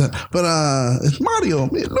Italian accent, but it's Mario.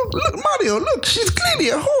 Look, Mario. Look, she's clearly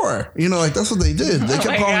a whore. Like that's what they did. They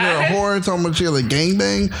kept calling her a whore, telling her she had a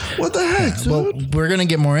gangbang. What the heck, dude? Well, we're gonna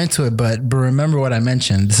get more into it, but remember what I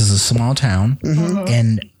mentioned. This is a small town,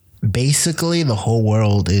 and basically the whole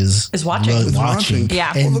world is watching.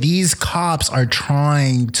 Yeah. And these cops are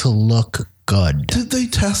trying to look good. Did they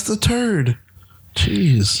test the turd?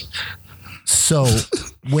 Jeez. So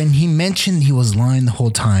when he mentioned he was lying the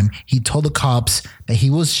whole time, he told the cops that he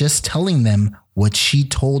was just telling them what she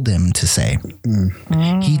told him to say.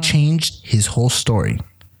 He changed his whole story.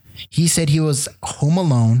 He said he was home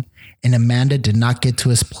alone and Amanda did not get to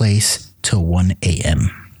his place till 1 a.m.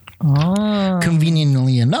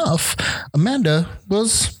 Conveniently enough, Amanda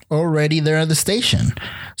was already there at the station.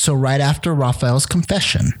 So right after Raphael's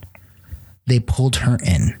confession, they pulled her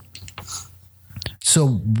in. So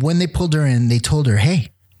when they pulled her in, they told her,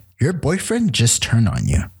 hey, your boyfriend just turned on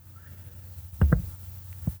you.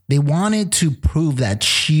 They wanted to prove that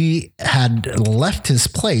she had left his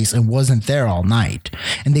place and wasn't there all night.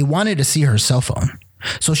 And they wanted to see her cell phone.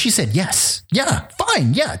 So she said, yes, yeah,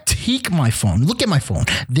 fine. Yeah, take my phone. Look at my phone.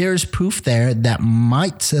 There's proof there that my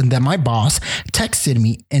boss texted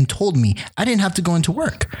me and told me I didn't have to go into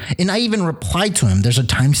work. And I even replied to him. There's a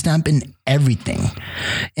timestamp and everything.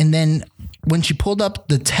 And then when she pulled up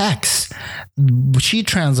the text, she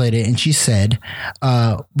translated and she said,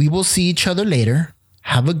 we will see each other later.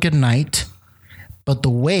 Have a good night. But the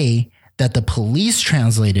way that the police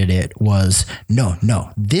translated it was, no,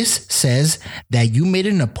 this says that you made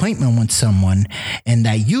an appointment with someone and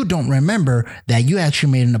that you don't remember that you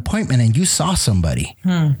actually made an appointment and you saw somebody.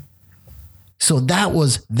 So that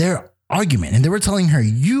was their argument, and they were telling her,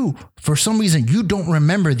 you, for some reason, you don't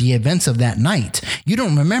remember the events of that night. You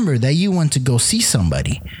don't remember that you went to go see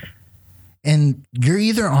somebody. And you're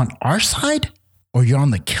either on our side or you're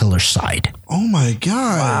on the killer side. Oh my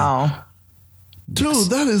God. Wow. Dude,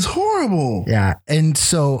 that is horrible. Yeah. And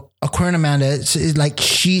so according to Amanda, it's like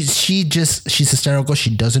she's hysterical.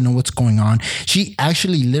 She doesn't know what's going on. She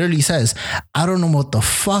actually literally says, I don't know what the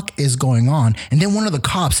fuck is going on. And then one of the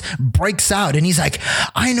cops breaks out and he's like,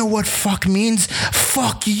 I know what fuck means.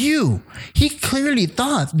 Fuck you. He clearly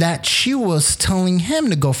thought that she was telling him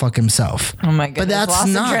to go fuck himself. Oh my goodness. But that's lost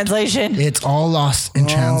not in translation. It's all lost in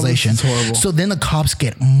translation. This is horrible. So then the cops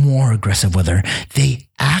get more aggressive with her. They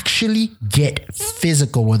actually get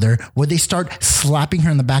physical with her, where they start slapping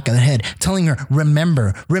her in the back of the head, telling her,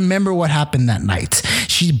 remember what happened that night.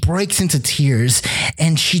 She breaks into tears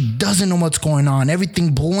and she doesn't know what's going on.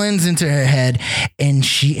 Everything blends into her head and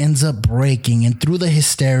she ends up breaking. And through the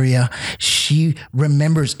hysteria, she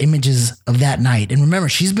remembers images of that night. And remember,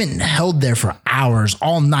 she's been held there for hours,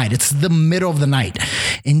 all night. It's the middle of the night.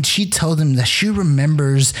 And she tells him that she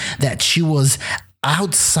remembers that she was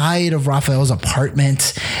outside of Raphael's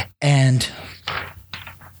apartment and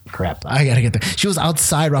crap, I gotta get there. She was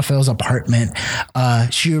outside Raphael's apartment.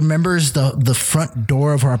 She remembers the front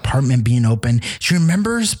door of her apartment being open. She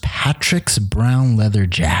remembers Patrick's brown leather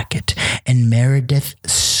jacket and Meredith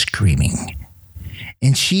screaming.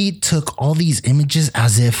 And she took all these images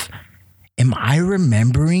as if, am I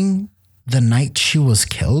remembering the night she was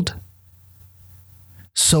killed?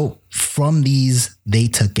 So from these, they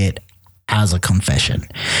took it as a confession.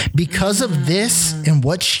 Because of this and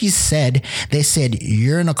what she said, they said,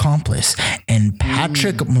 you're an accomplice. And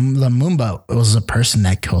Patrick Lumumba was the person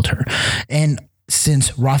that killed her. And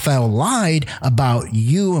since Raphael lied about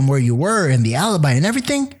you and where you were and the alibi and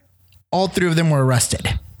everything, all three of them were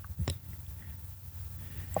arrested.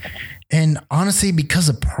 And honestly, because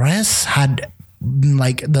the press had,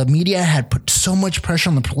 like, the media had put so much pressure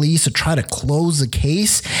on the police to try to close the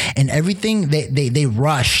case and everything, they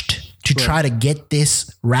rushed to try to get this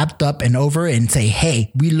wrapped up and over and say,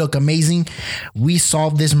 hey, we look amazing. We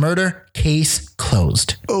solved this murder. Case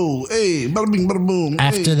closed. Oh, hey, bada bing, bada boom.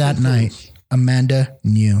 After that night, Amanda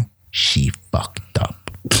knew she fucked up.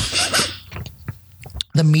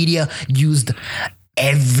 The media used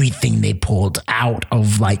everything they pulled out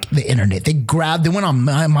of like the internet. They went on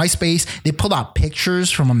MySpace. They pulled out pictures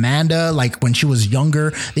from Amanda, like when she was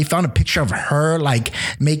younger. They found a picture of her like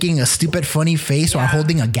making a stupid funny face while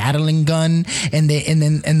holding a Gatling gun. And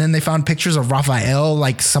then they found pictures of Raphael,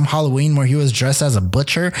 like some Halloween where he was dressed as a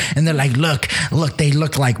butcher. And they're like, look, they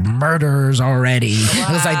look like murderers already. Wow.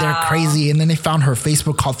 It was like, they're crazy. And then they found her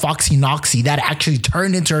Facebook called Foxy Noxy that actually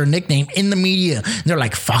turned into her nickname in the media. And they're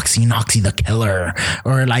like, Foxy Noxy the killer.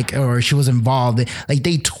 Or she was involved. Like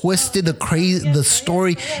they twisted the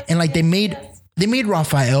story, and like they made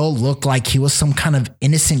Raphael look like he was some kind of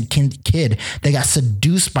innocent kid that got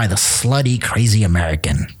seduced by the slutty, crazy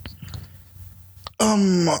American.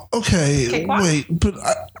 Okay, wait, but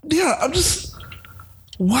I'm just,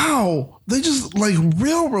 wow, they just like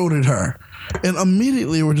railroaded her. And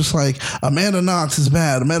immediately we're just like, Amanda Knox is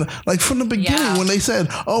bad. Amanda, like from the beginning when they said,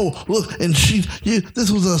 oh, look, and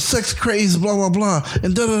this was a sex craze, blah, blah, blah,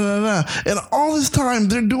 and da, da, da, da. And all this time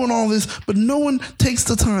they're doing all this, but no one takes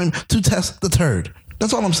the time to test the turd.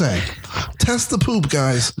 That's all I'm saying. Test the poop,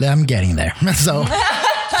 guys. I'm getting there. So,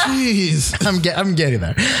 jeez. I'm getting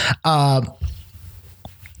there.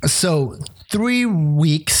 So 3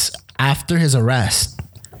 weeks after his arrest,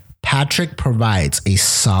 Patrick provides a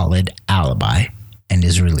solid alibi and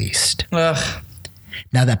is released. Ugh.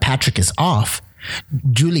 Now that Patrick is off,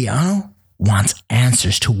 Giuliano wants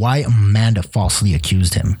answers to why Amanda falsely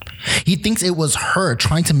accused him. He thinks it was her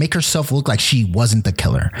trying to make herself look like she wasn't the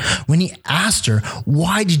killer. When he asked her,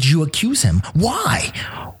 why did you accuse him? Why?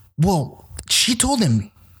 Well, she told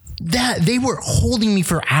him that they were holding me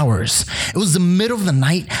for hours. It was the middle of the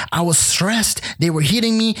night. I was stressed. They were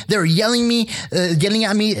hitting me. They were yelling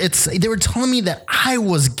at me. They were telling me that I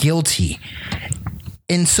was guilty.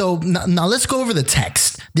 And so now let's go over the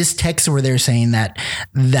text. This text where they're saying that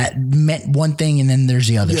meant one thing and then there's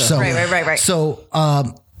the other. Yeah. So, right. So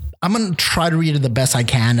I'm going to try to read it the best I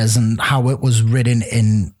can as in how it was written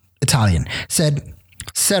in Italian. It said,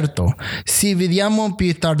 certo, ci vediamo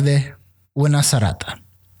più tardi, buona serata.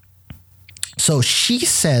 So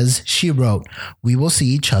she wrote, we will see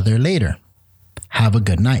each other later. Have a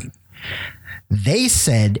good night. They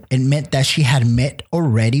said it meant that she had met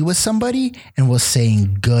already with somebody and was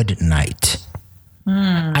saying good night.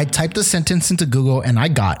 I typed the sentence into Google and I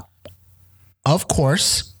got, of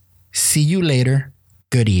course, see you later,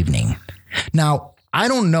 good evening. Now, I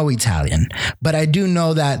don't know Italian, but I do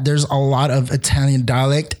know that there's a lot of Italian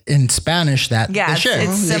dialect in Spanish that Yeah, they share.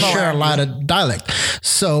 it's They similar. share a lot of dialect.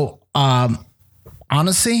 So,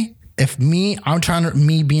 honestly, if me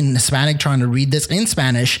being Hispanic trying to read this in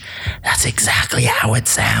Spanish, that's exactly how it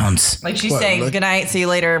sounds. Like she's What, saying, like- good night, see you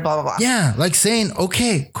later, blah, blah, blah. Yeah, like saying,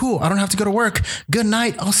 okay, cool, I don't have to go to work. Good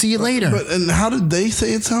night, I'll see you later. But and how did they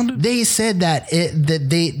say it sounded? They said that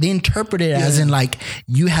they interpreted it as in like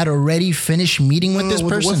you had already finished meeting with this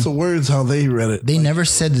person. What's the words? How they read it? They never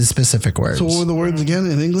said the specific words. So what were the words again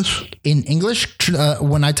in English? In English,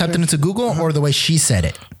 when I typed it into Google, or the way she said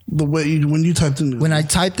it. The way when you typed in. When I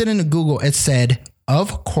typed it into Google, it said,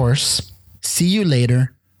 "Of course, see you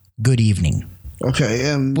later. Good evening." Okay,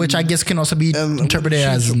 and Which I guess can also be interpreted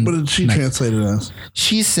as. What did she night. translate it as?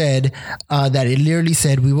 She said that it literally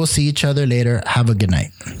said, "We will see each other later. Have a good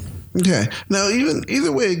night." Okay. Now,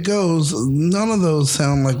 either way it goes, none of those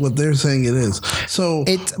sound like what they're saying it is. So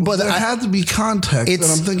But there had to be context, and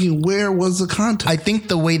I'm thinking, where was the context? I think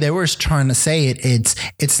the way they were trying to say it,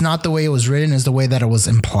 it's not the way it was written, it's the way that it was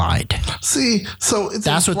implied. See, so it's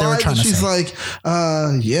That's what they were implied trying to that she's say.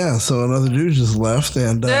 like, yeah, so another dude just left,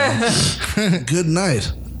 and good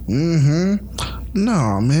night.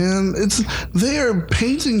 No, man, they are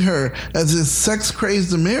painting her as this sex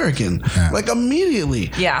crazed American, like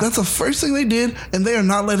immediately. Yeah. That's the first thing they did, and they are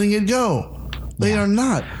not letting it go. They are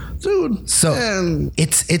not. Dude, So man.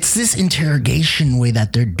 it's this interrogation way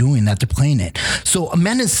that they're doing, that they're playing it. So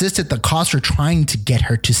Amanda insisted the cops were trying to get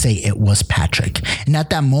her to say it was Patrick. And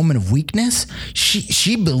at that moment of weakness,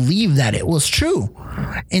 she believed that it was true.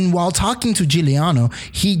 And while talking to Giuliano,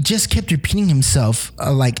 he just kept repeating himself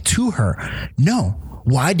like to her. No,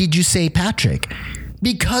 why did you say Patrick?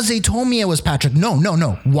 Because they told me it was Patrick. No.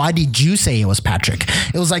 Why did you say it was Patrick?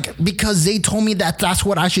 It was like, because they told me that that's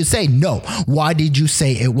what I should say. No. Why did you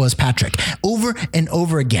say it was Patrick? Over and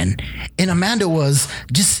over again. And Amanda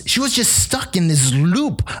she was just stuck in this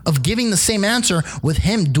loop of giving the same answer with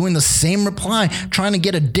him doing the same reply, trying to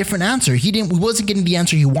get a different answer. He wasn't getting the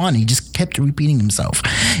answer he wanted. He just kept repeating himself.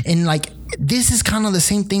 And like, this is kind of the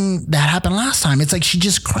same thing that happened last time. It's like she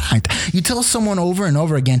just cracked. You tell someone over and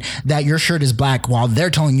over again that your shirt is black while they're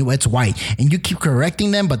telling you it's white, and you keep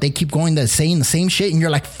correcting them, but they keep going to saying the same shit, and you're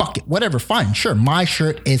like, fuck it, whatever, fine, sure, my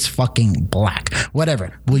shirt is fucking black,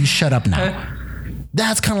 whatever. Will you shut up now?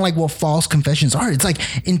 That's kind of like what false confessions are. It's like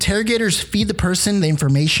interrogators feed the person the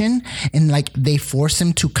information and like they force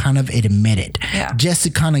them to kind of admit it, just to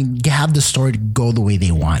kind of have the story to go the way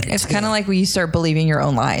they want it. It's kind of like when you start believing your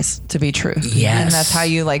own lies to be true. Yes. And that's how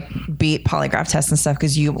you like beat polygraph tests and stuff,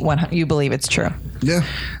 because you believe it's true. Yeah.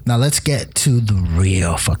 Now let's get to the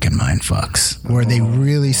real fucking mind fucks where they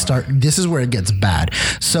really start. This is where it gets bad.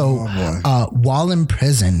 So while in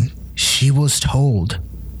prison, she was told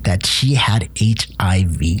that she had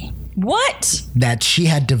HIV. What? That she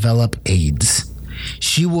had developed AIDS.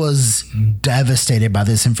 She was devastated by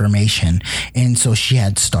this information, and so she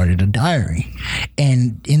had started a diary.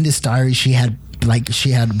 And in this diary, she had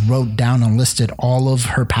wrote down and listed all of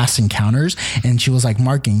her past encounters, and she was like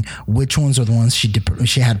marking which ones are the ones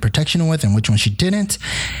she had protection with and which ones she didn't.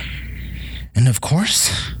 And of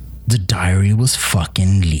course, the diary was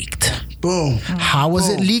fucking leaked. Boom. How was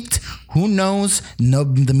it leaked? Who knows? No,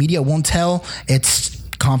 the media won't tell. It's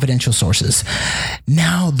confidential sources.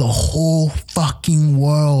 Now the whole fucking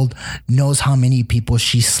world knows how many people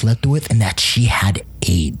she slept with and that she had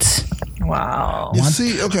AIDS. Wow. You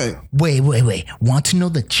see, okay. Wait. Want to know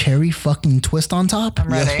the cherry fucking twist on top?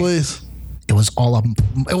 ready. Yes, please. It was all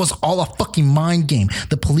a fucking mind game.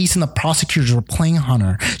 The police and the prosecutors were playing on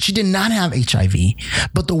her. She did not have HIV,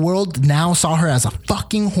 but the world now saw her as a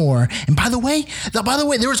fucking whore. And by the way,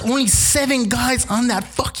 there was only 7 guys on that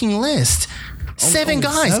fucking list. 7 only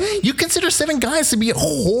guys. 7? You consider 7 guys to be a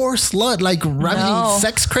whore slut, like ravaging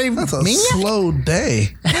sex crave That's a maniac? slow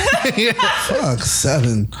day. Fuck,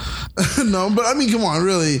 7. No, but I mean, come on,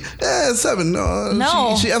 really? 7.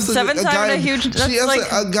 No, she has to, seven's not even a huge. That's She has like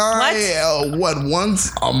a guy. What?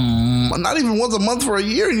 Once? Not even once a month for a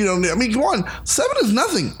year. And you don't. I mean, come on. 7 is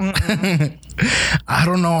nothing. I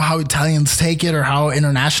don't know how Italians take it or how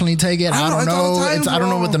internationally take it. I don't know. I don't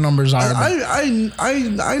know what the numbers are.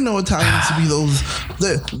 I know Italians to be those.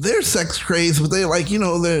 They're sex crazed, but they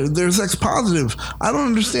they're sex positive. I don't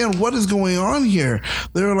understand what is going on here.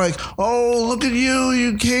 They're like, oh, look at you!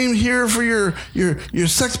 You came here for your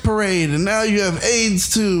sex parade, and now you have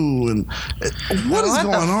AIDS too. And what is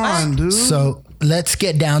going on, dude? So let's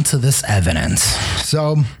get down to this evidence.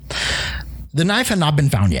 So the knife had not been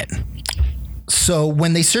found yet. So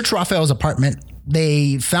when they searched Raphael's apartment,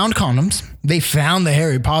 they found condoms, They found the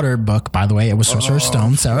Harry Potter book, by the way. It was Sorcerer's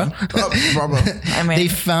Stone, Sarah. I mean, They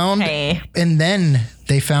found, and then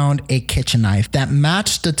they found a kitchen knife that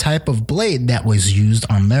matched the type of blade that was used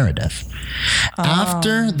on Meredith.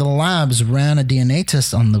 After the labs ran a DNA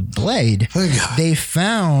test on the blade, they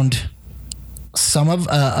found some of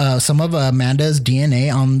Amanda's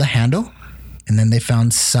DNA on the handle, and then they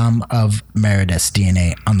found some of Meredith's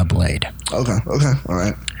DNA on the blade. Okay, all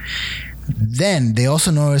right. Then they also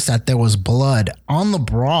noticed that there was blood on the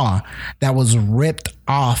bra that was ripped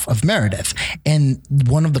off of Meredith, and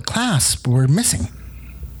one of the clasps were missing.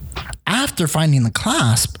 After finding the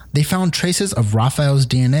clasp, they found traces of Raphael's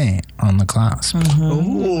DNA on the clasp.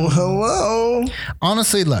 Oh, hello.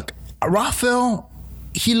 Honestly, look, Raphael,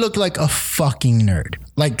 he looked like a fucking nerd.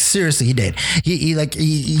 Like, seriously, he did. He's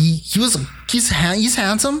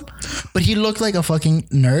handsome, but he looked like a fucking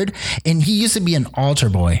nerd, and he used to be an altar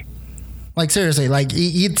boy. Like, seriously, like,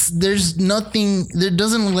 there's nothing, there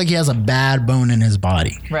doesn't look like he has a bad bone in his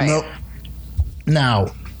body. Right. Nope.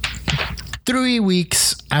 Now, 3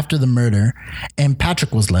 weeks after the murder and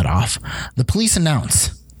Patrick was let off, the police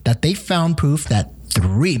announced that they found proof that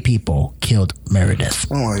 3 people killed Meredith.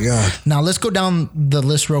 Oh my God. Now let's go down the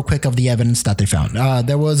list real quick of the evidence that they found.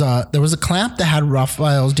 There was a clamp that had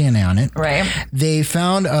Raphael's DNA on it. Right. They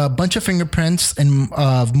found a bunch of fingerprints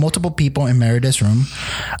of multiple people in Meredith's room.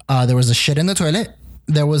 There was a shit in the toilet.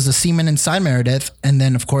 There was the semen inside Meredith, and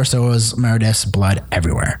then of course there was Meredith's blood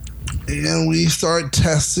everywhere. And we start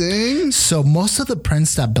testing. So most of the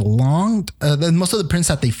prints that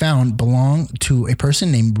they found belonged to a person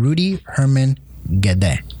named Rudy Herman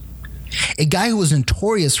Gede, a guy who was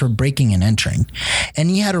notorious for breaking and entering, and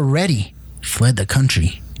he had already fled the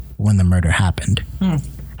country when the murder happened.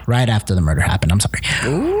 Right after the murder happened, I'm sorry.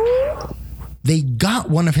 Ooh. They got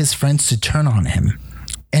one of his friends to turn on him,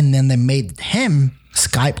 and then they made him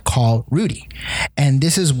Skype call Rudy, and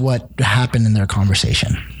this is what happened in their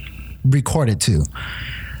conversation, recorded too.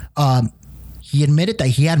 He admitted that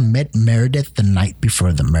he had met Meredith the night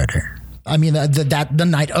before the murder. I mean, the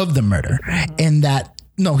night of the murder, and that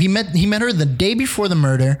he met her the day before the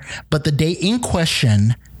murder, but the day in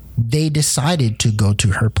question, they decided to go to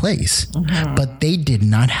her place, but they did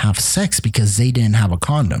not have sex because they didn't have a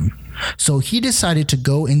condom. So he decided to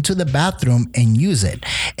go into the bathroom and use it.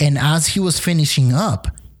 And as he was finishing up,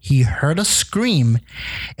 he heard a scream,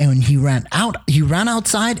 and when he ran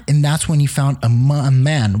outside, and that's when he found a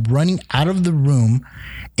man running out of the room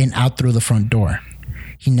and out through the front door.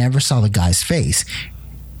 He never saw the guy's face,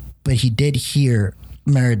 but he did hear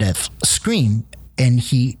Meredith scream, and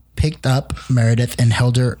he picked up Meredith and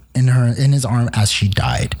held her in his arm as she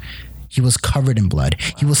died. He was covered in blood.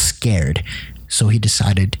 He was scared, so he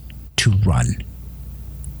decided to run.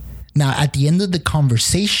 Now, at the end of the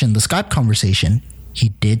conversation, the Skype conversation, he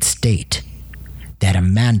did state that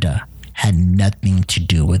Amanda had nothing to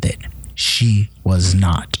do with it. She was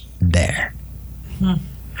not there.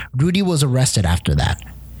 Rudy was arrested after that.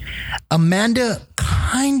 Amanda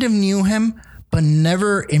kind of knew him, but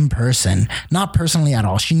never in person, not personally at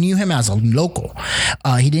all. She knew him as a local.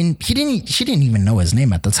 She didn't even know his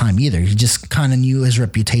name at the time either. He just kind of knew his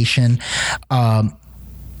reputation. But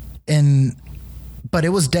it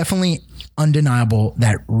was definitely undeniable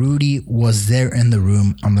that Rudy was there in the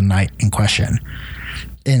room on the night in question.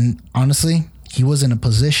 And honestly, he was in a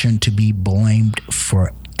position to be blamed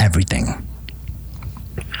for everything.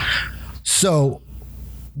 So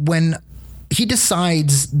when he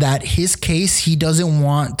decides that his case, he doesn't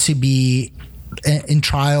want to be in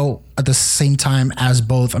trial at the same time as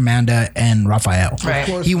both Amanda and Raphael.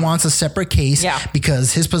 Right. He wants a separate case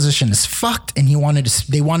because his position is fucked, and they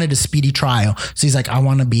wanted a speedy trial. So he's like, I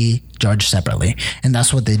want to be judged separately, and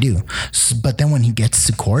that's what they do. But then when he gets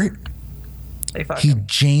to court, he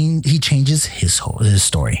changes his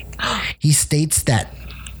story. He states that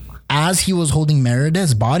as he was holding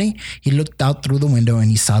Meredith's body, he looked out through the window and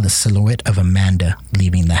he saw the silhouette of Amanda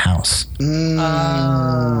leaving the house.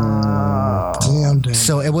 Damn.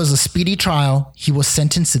 So it was a speedy trial. He was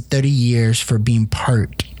sentenced to 30 years for being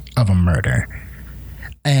part of a murder.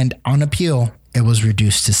 And on appeal, it was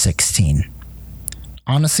reduced to 16.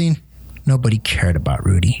 Honestly, nobody cared about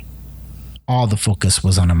Rudy. All the focus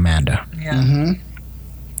was on Amanda. Yeah.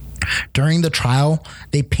 During the trial,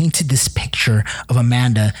 they painted this picture of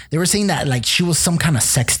Amanda. They were saying that like she was some kind of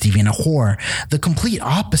sex thief and a whore. The complete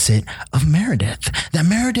opposite of Meredith. That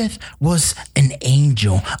Meredith was an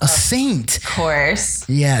angel, a saint. Of course.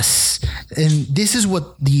 Yes. And this is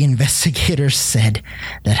what the investigators said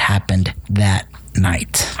that happened that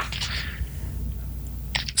night.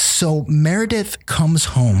 So Meredith comes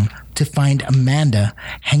home to find Amanda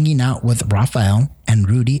hanging out with Raphael and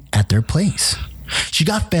Rudy at their place. She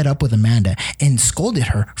got fed up with Amanda and scolded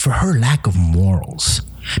her for her lack of morals.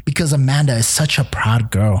 Because Amanda is such a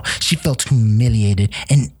proud girl, she felt humiliated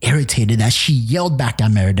and irritated that she yelled back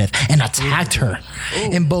at Meredith and attacked her.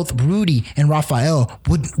 And both Rudy and Raphael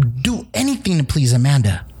would do anything to please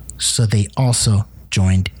Amanda. So they also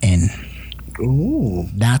joined in. Ooh.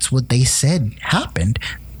 That's what they said happened.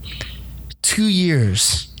 2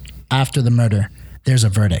 years after the murder, there's a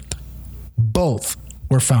verdict. Both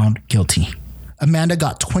were found guilty. Amanda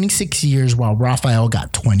got 26 years while Raphael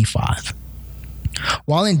got 25.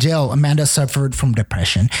 While in jail, Amanda suffered from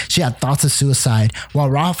depression. She had thoughts of suicide, while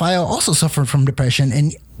Raphael also suffered from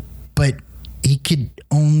depression, but he could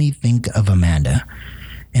only think of Amanda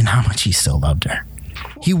and how much he still loved her.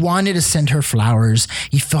 He wanted to send her flowers.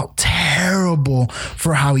 He felt terrible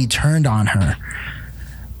for how he turned on her.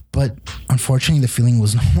 But unfortunately, the feeling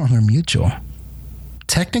was no longer mutual.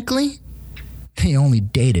 Technically, they only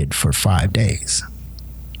dated for 5 days.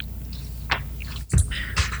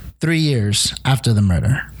 3 years after the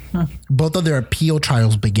murder, both of their appeal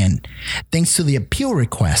trials begin. Thanks to the appeal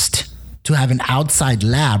request to have an outside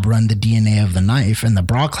lab run the DNA of the knife and the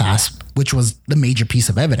bra clasp, which was the major piece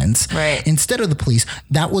of evidence, right, instead of the police,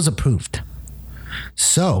 that was approved.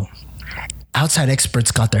 So, outside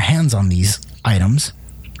experts got their hands on these items,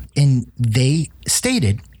 and they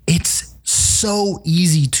stated it's so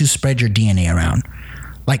easy to spread your DNA around.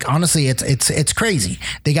 Like, honestly, it's crazy.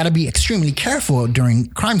 They got to be extremely careful during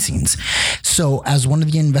crime scenes. So as one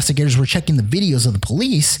of the investigators were checking the videos of the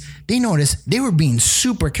police, they noticed they were being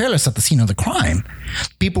super careless at the scene of the crime.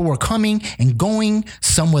 People were coming and going,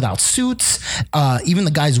 some without suits. Even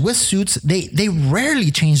the guys with suits, they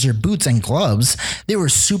rarely changed their boots and gloves. They were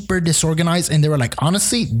super disorganized, and they were like,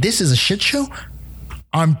 honestly, this is a shit show.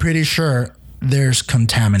 I'm pretty sure there's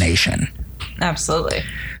contamination. Absolutely.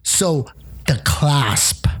 So the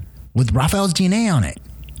clasp with Raphael's DNA on it,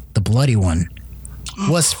 the bloody one,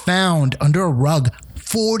 was found under a rug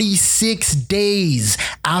 46 days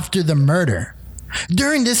after the murder.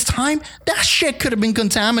 During this time, that shit could have been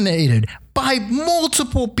contaminated by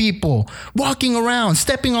multiple people walking around,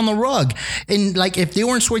 stepping on the rug. And like, if they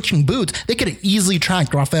weren't switching boots, they could have easily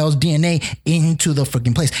tracked Raphael's DNA into the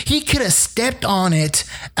freaking place. He could have stepped on it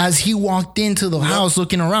as he walked into the house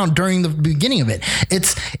looking around during the beginning of it.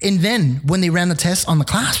 And then when they ran the test on the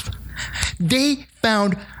clasp, they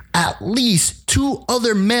found at least 2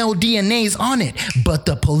 other male DNAs on it, but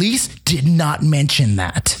the police did not mention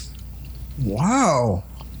that. Wow.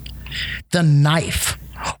 The knife.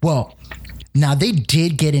 Well, now they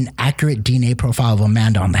did get an accurate DNA profile of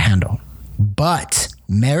Amanda on the handle, but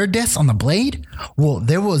Meredith's on the blade, well,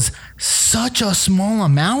 there was such a small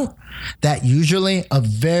amount that usually a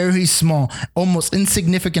very small, almost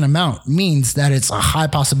insignificant amount means that it's a high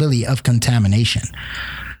possibility of contamination.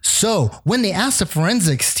 So when they asked the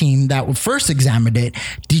forensics team that first examined it,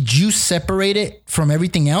 did you separate it from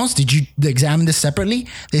everything else? Did you examine this separately?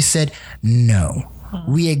 They said, no.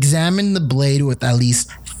 We examined the blade with at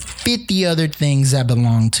least 50 other things that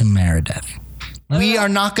belong to Meredith. We are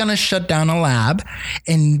not going to shut down a lab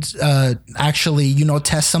and actually,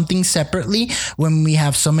 test something separately when we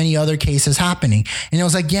have so many other cases happening. And it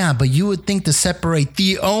was like, yeah, but you would think to separate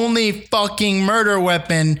the only fucking murder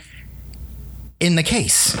weapon in the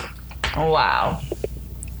case. Wow.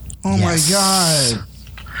 Oh Yes. my God.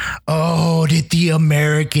 Oh, did the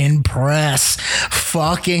American press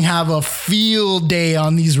fucking have a field day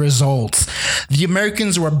on these results? The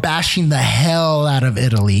Americans were bashing the hell out of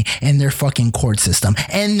Italy and their fucking court system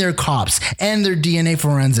and their cops and their DNA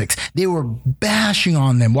forensics. They were bashing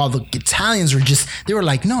on them while the Italians they were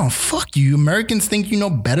like, no, fuck you. Americans think you know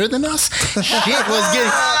better than us?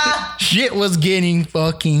 Shit was getting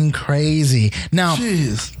fucking crazy. Now,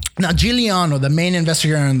 Jeez. Now, Giuliano, the main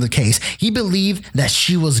investigator in the case, he believed that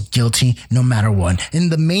she was guilty no matter what.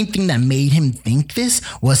 And the main thing that made him think this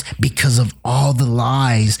was because of all the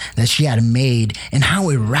lies that she had made and how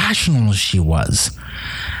irrational she was.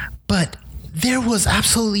 But there was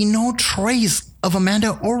absolutely no trace of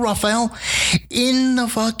Amanda or Raphael in the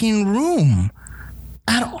fucking room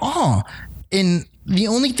at all. And the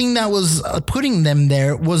only thing that was putting them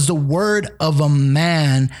there was the word of a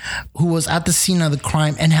man who was at the scene of the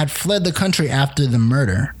crime and had fled the country after the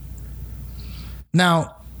murder.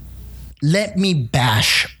 Now, let me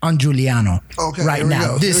bash on Giuliano right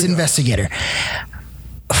now, this investigator.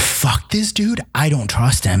 Fuck this dude. I don't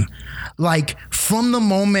trust him. Like, from the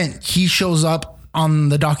moment he shows up on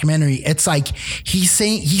the documentary, it's like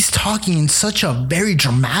he's talking in such a very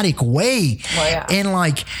dramatic way. Well, yeah. And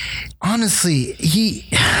like, honestly,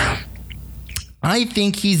 I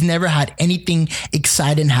think he's never had anything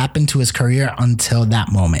exciting happen to his career until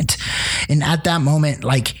that moment. And at that moment,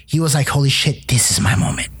 like, he was like, holy shit, this is my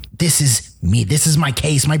moment. This is me. This is my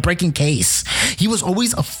case, my breaking case. He was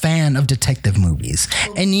always a fan of detective movies.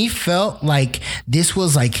 And he felt like this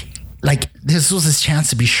was this was his chance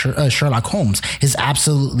to be Sherlock Holmes, his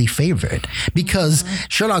absolutely favorite, because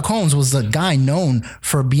Sherlock Holmes was the guy known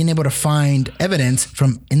for being able to find evidence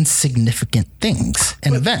from insignificant things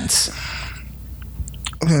and events.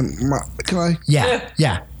 Okay, can I?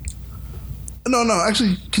 Yeah. No,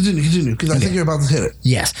 actually, continue, because I think you're about to hit it.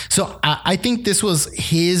 Yes. So I think this was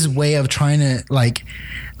his way of trying to like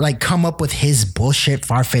come up with his bullshit,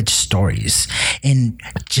 far-fetched stories. And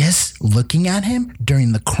just looking at him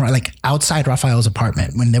during the crime, like outside Raphael's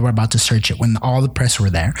apartment when they were about to search it, when all the press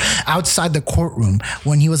were there, outside the courtroom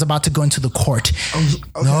when he was about to go into the court.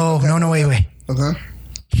 Wait. Okay.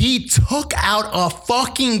 He took out a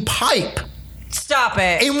fucking pipe. Stop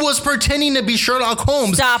it. And was pretending to be Sherlock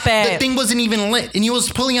Holmes. Stop it. The thing wasn't even lit. And he was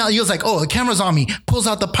like, oh, the camera's on me. Pulls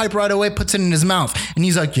out the pipe right away, puts it in his mouth. And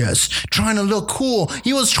he's like, yes, trying to look cool.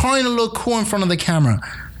 He was trying to look cool in front of the camera.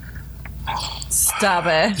 Stop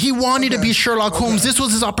it. He wanted to be Sherlock Holmes. This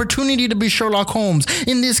was his opportunity to be Sherlock Holmes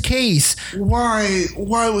in this case. Why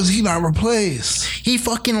was he not replaced? He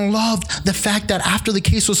fucking loved the fact that after the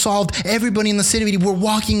case was solved, everybody in the city were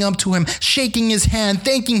walking up to him, shaking his hand,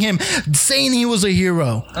 thanking him, saying he was a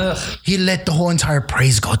hero. Ugh. He let the whole entire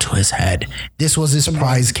praise go to his head. This was his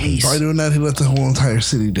prize case. By doing that, he let the whole entire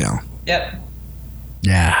city down. Yep.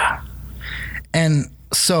 Yeah. And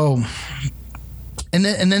so... And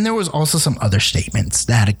then there was also some other statements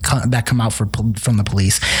that come out from the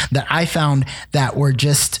police that I found that were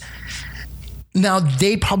just... Now,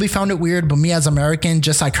 they probably found it weird, but me as American,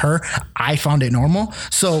 just like her, I found it normal.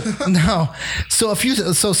 So some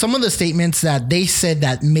of the statements that they said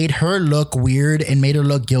that made her look weird and made her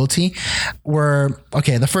look guilty were,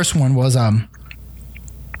 okay, the first one was let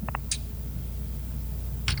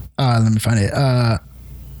me find it.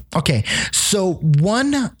 Okay, so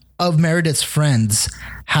one of Meredith's friends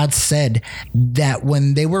had said that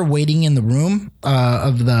when they were waiting in the room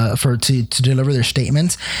to deliver their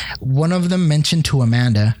statements, one of them mentioned to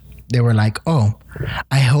Amanda, they were like, oh,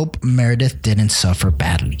 I hope Meredith didn't suffer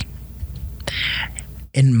badly.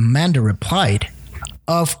 And Amanda replied,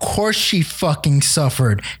 of course she fucking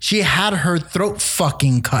suffered. She had her throat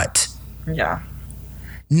fucking cut. Yeah.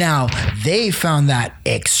 Now, they found that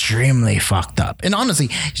extremely fucked up. And honestly,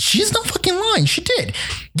 she's not fucking lying. She did.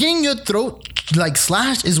 Getting your throat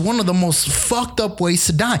slashed is one of the most fucked up ways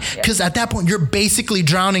to die. Because at that point, you're basically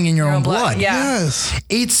drowning in your own blood. Yeah. Yes.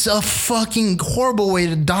 It's a fucking horrible way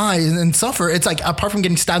to die and suffer. It's like, apart from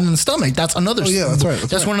getting stabbed in the stomach, that's another. Oh, yeah, that's right.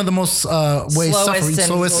 That's one of the most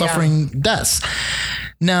slowest suffering deaths.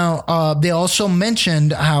 Now, they also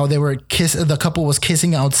mentioned how the couple was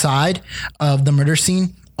kissing outside of the murder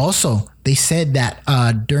scene. Also, they said that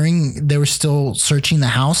during they were still searching the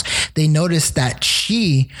house, they noticed that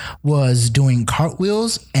she was doing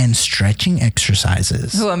cartwheels and stretching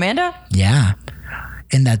exercises. Who, Amanda? Yeah.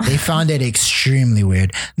 And that they found it extremely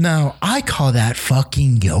weird. Now, I call that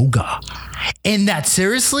fucking yoga. And that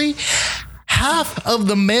seriously... half of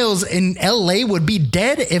the males in LA would be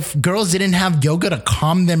dead if girls didn't have yoga to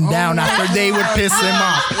calm them down after they would piss them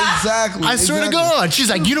off. Exactly. I swear to God. She's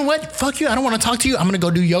like, you know what? Fuck you. I don't want to talk to you. I'm going to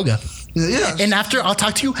go do yoga. Yeah. And I'll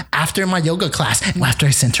talk to you after my yoga class, after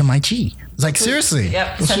I center my chi. It's like, seriously.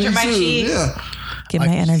 Yep. Center my chi. Yeah. Get my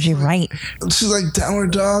energy right. She's like,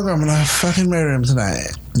 downward dog, I'm going to fucking marry him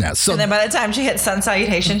tonight. Yeah. So and then by the time she hits sun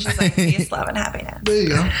salutation, she's like, peace, love, and happiness. There you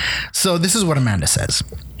go. So this is what Amanda says.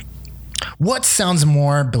 What sounds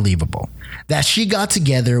more believable? That she got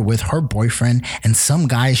together with her boyfriend and some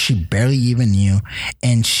guy she barely even knew,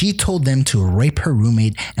 and she told them to rape her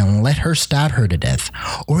roommate and let her stab her to death?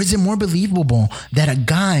 Or is it more believable that a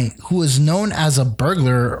guy who was known as a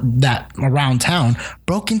burglar that around town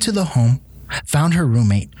broke into the home, found her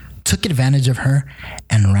roommate, took advantage of her,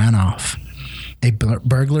 and ran off? A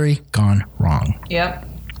burglary gone wrong. Yep.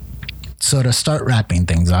 So to start wrapping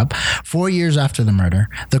things up, 4 years after the murder,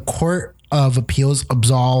 the Court of Appeals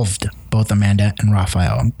absolved both Amanda and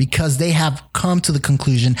Raphael because they have come to the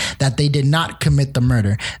conclusion that they did not commit the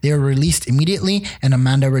murder. They were released immediately, and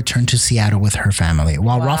Amanda returned to Seattle with her family,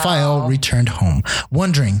 while Raphael returned home,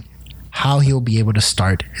 wondering how he'll be able to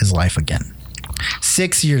start his life again.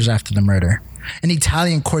 6 years after the murder, an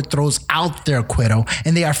Italian court throws out their acquittal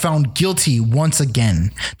and they are found guilty once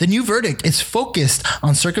again. The new verdict is focused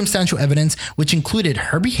on circumstantial evidence, which included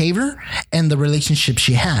her behavior and the relationship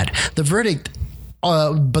she had. But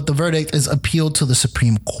the verdict is appealed to the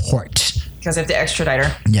Supreme Court. Because they have to extradite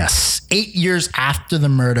her. Yes. 8 years after the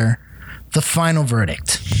murder, the final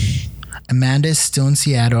verdict. Amanda is still in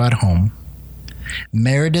Seattle at home.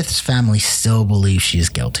 Meredith's family still believes she is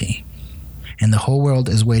guilty. And the whole world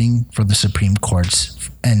is waiting for the Supreme Courts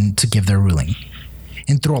and to give their ruling.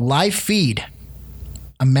 And through a live feed,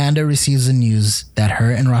 Amanda receives the news that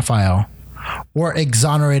her and Raphael were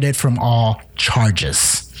exonerated from all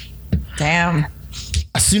charges. Damn.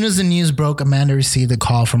 As soon as the news broke, Amanda received a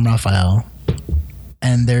call from Raphael,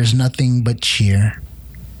 and there's nothing but cheer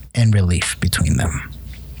and relief between them.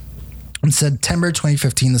 In September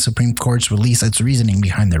 2015, the Supreme Court released its reasoning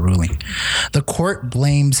behind their ruling. The court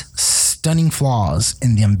blames stunning flaws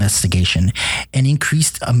in the investigation and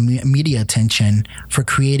increased media attention for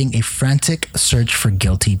creating a frantic search for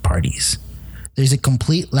guilty parties. There's a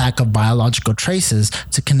complete lack of biological traces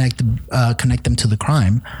to connect them to the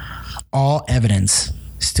crime. All evidence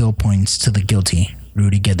still points to the guilty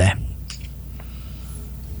Rudy Gede.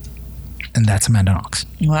 And that's Amanda Knox.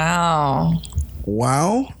 Wow.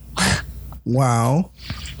 Wow.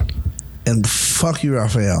 And fuck you,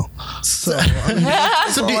 Raphael. So, I mean,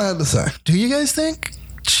 that's all I had to say. Do you guys think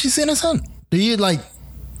she's innocent? Do you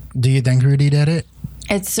think Rudy did it?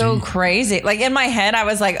 It's so crazy. Like in my head, I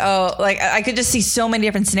was like, oh, like I could just see so many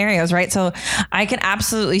different scenarios, right? So I can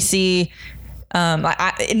absolutely see,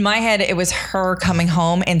 in my head, it was her coming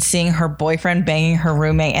home and seeing her boyfriend banging her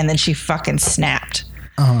roommate, and then she fucking snapped.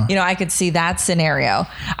 You know, I could see that scenario.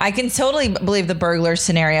 I can totally believe the burglar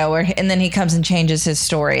scenario and then he comes and changes his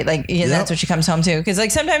story. Like, that's what she comes home to. Because,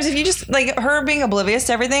 like, sometimes if you just, like, her being oblivious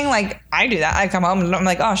to everything, like, I do that. I come home and I'm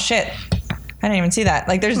like, oh, shit. I didn't even see that.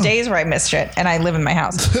 Like, there's days where I miss shit and I live in my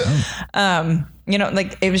house. You know,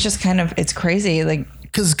 like, it was just kind of, it's crazy. Like,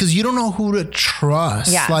 Because you don't know who to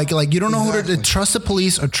trust. Yeah. Like you don't know who to trust the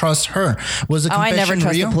police or trust her. Was the confession I never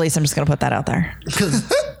trust real? the police. I'm just going to put that out there. Because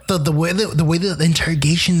the way the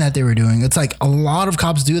interrogation that they were doing, it's like a lot of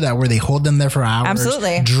cops do that where they hold them there for hours.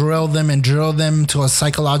 Absolutely. Drill them to a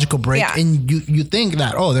psychological break. Yeah. And you think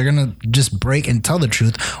that, oh, they're going to just break and tell the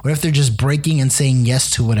truth. Or if they're just breaking and saying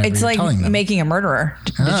yes to whatever It's you're like telling them. making a murderer.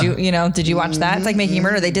 Did you watch that? It's like making a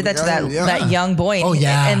murderer. They did that to that young boy. Oh,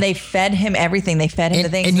 yeah. And they fed him everything. They fed him the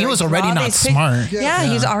things. And he was already not smart. He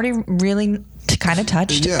was already really kind of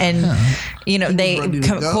touched. Yeah. And, you know, they ready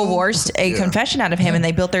to go. coerced a confession out of him and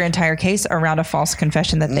they built their entire case around a false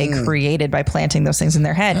confession that they created by planting those things in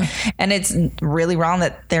their head. And it's really wrong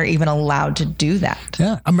that they're even allowed to do that.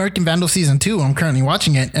 Yeah. American Vandal season 2. I'm currently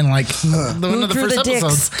watching it. And like one of the threw first the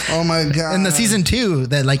episodes. dicks? Oh my God. In the season 2,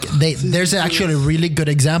 that like there's actually a really good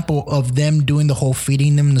example of them doing the whole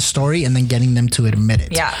feeding them the story and then getting them to admit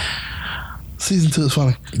it. Yeah. Season 2 is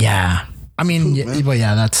funny. Yeah. I mean, but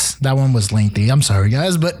yeah, that one was lengthy. I'm sorry,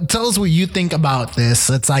 guys, but tell us what you think about this.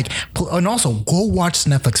 It's like, and also go watch the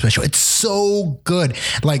Netflix special. It's so good.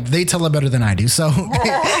 Like they tell it better than I do. So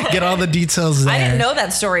get all the details there. I didn't know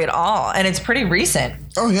that story at all. And it's pretty recent.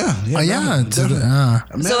 Oh yeah. Yeah.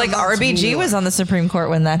 So like RBG was on the Supreme Court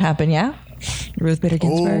when that happened. Yeah. Ruth Bader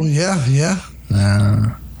Ginsburg. Oh yeah.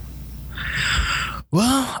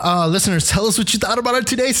 Well, listeners, tell us what you thought about our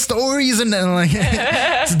today's stories, and then like,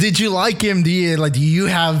 did you like him? Do you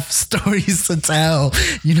have stories to tell?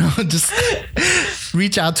 You know, just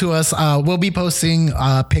reach out to us. We'll be posting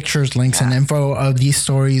pictures, links, and info of these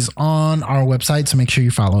stories on our website, so make sure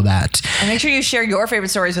you follow that. And make sure you share your favorite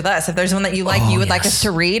stories with us. If there's one that you like, would like us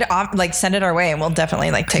to read, like send it our way, and we'll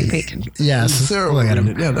definitely like take a peek. Yes, Sarah will read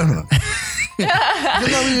it. Yeah, definitely.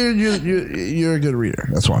 You're a good reader.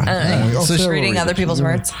 That's why. So she's reading other people's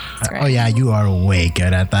words. Oh yeah, you are way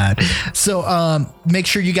good at that. So make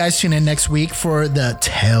sure you guys tune in next week for the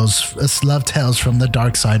Love Tales from the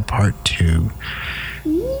Darkside Part 2,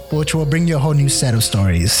 which will bring you a whole new set of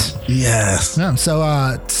stories. Yes. Yeah,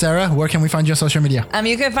 so Sarah, where can we find you on social media?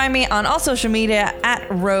 You can find me on all social media at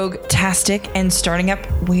Roguetastic, and starting up,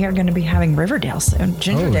 we are going to be having Riverdale soon.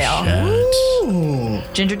 Gingerdale. Oh,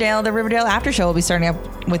 Gingerdale, the Riverdale after show will be starting up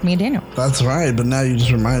with me and Daniel. That's right. But now you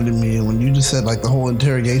just reminded me when you just said like the whole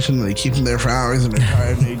interrogation and they keep them there for hours and they're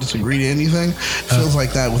tired and they disagree to anything. Feels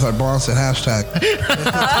like that with our boss at Hashtag.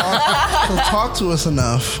 He'll talk to us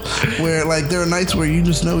enough where like there are nights where you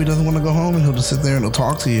just know he doesn't want to go home and he'll just sit there and he'll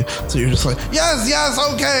talk to you. So you're just like, yes,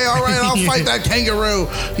 okay, all right, I'll fight that kangaroo.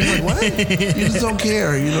 He's like, what? You just don't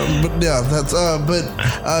care, you know. But yeah, that's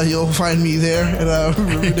you'll find me there at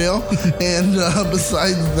Riverdale. And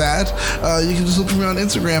besides that, you can just look for me on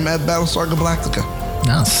Instagram at Battlestar Galactica.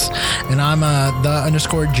 Yes. And I'm the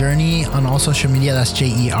 _journey on all social media. That's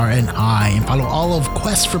JERNI. And follow all of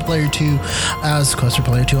Quest for Player 2 as Quest for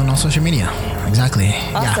Player 2 on all social media. Exactly.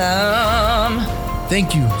 Awesome. Yeah.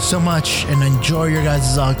 Thank you so much, and enjoy your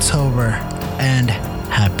guys' October, and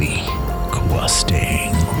happy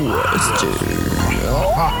questing.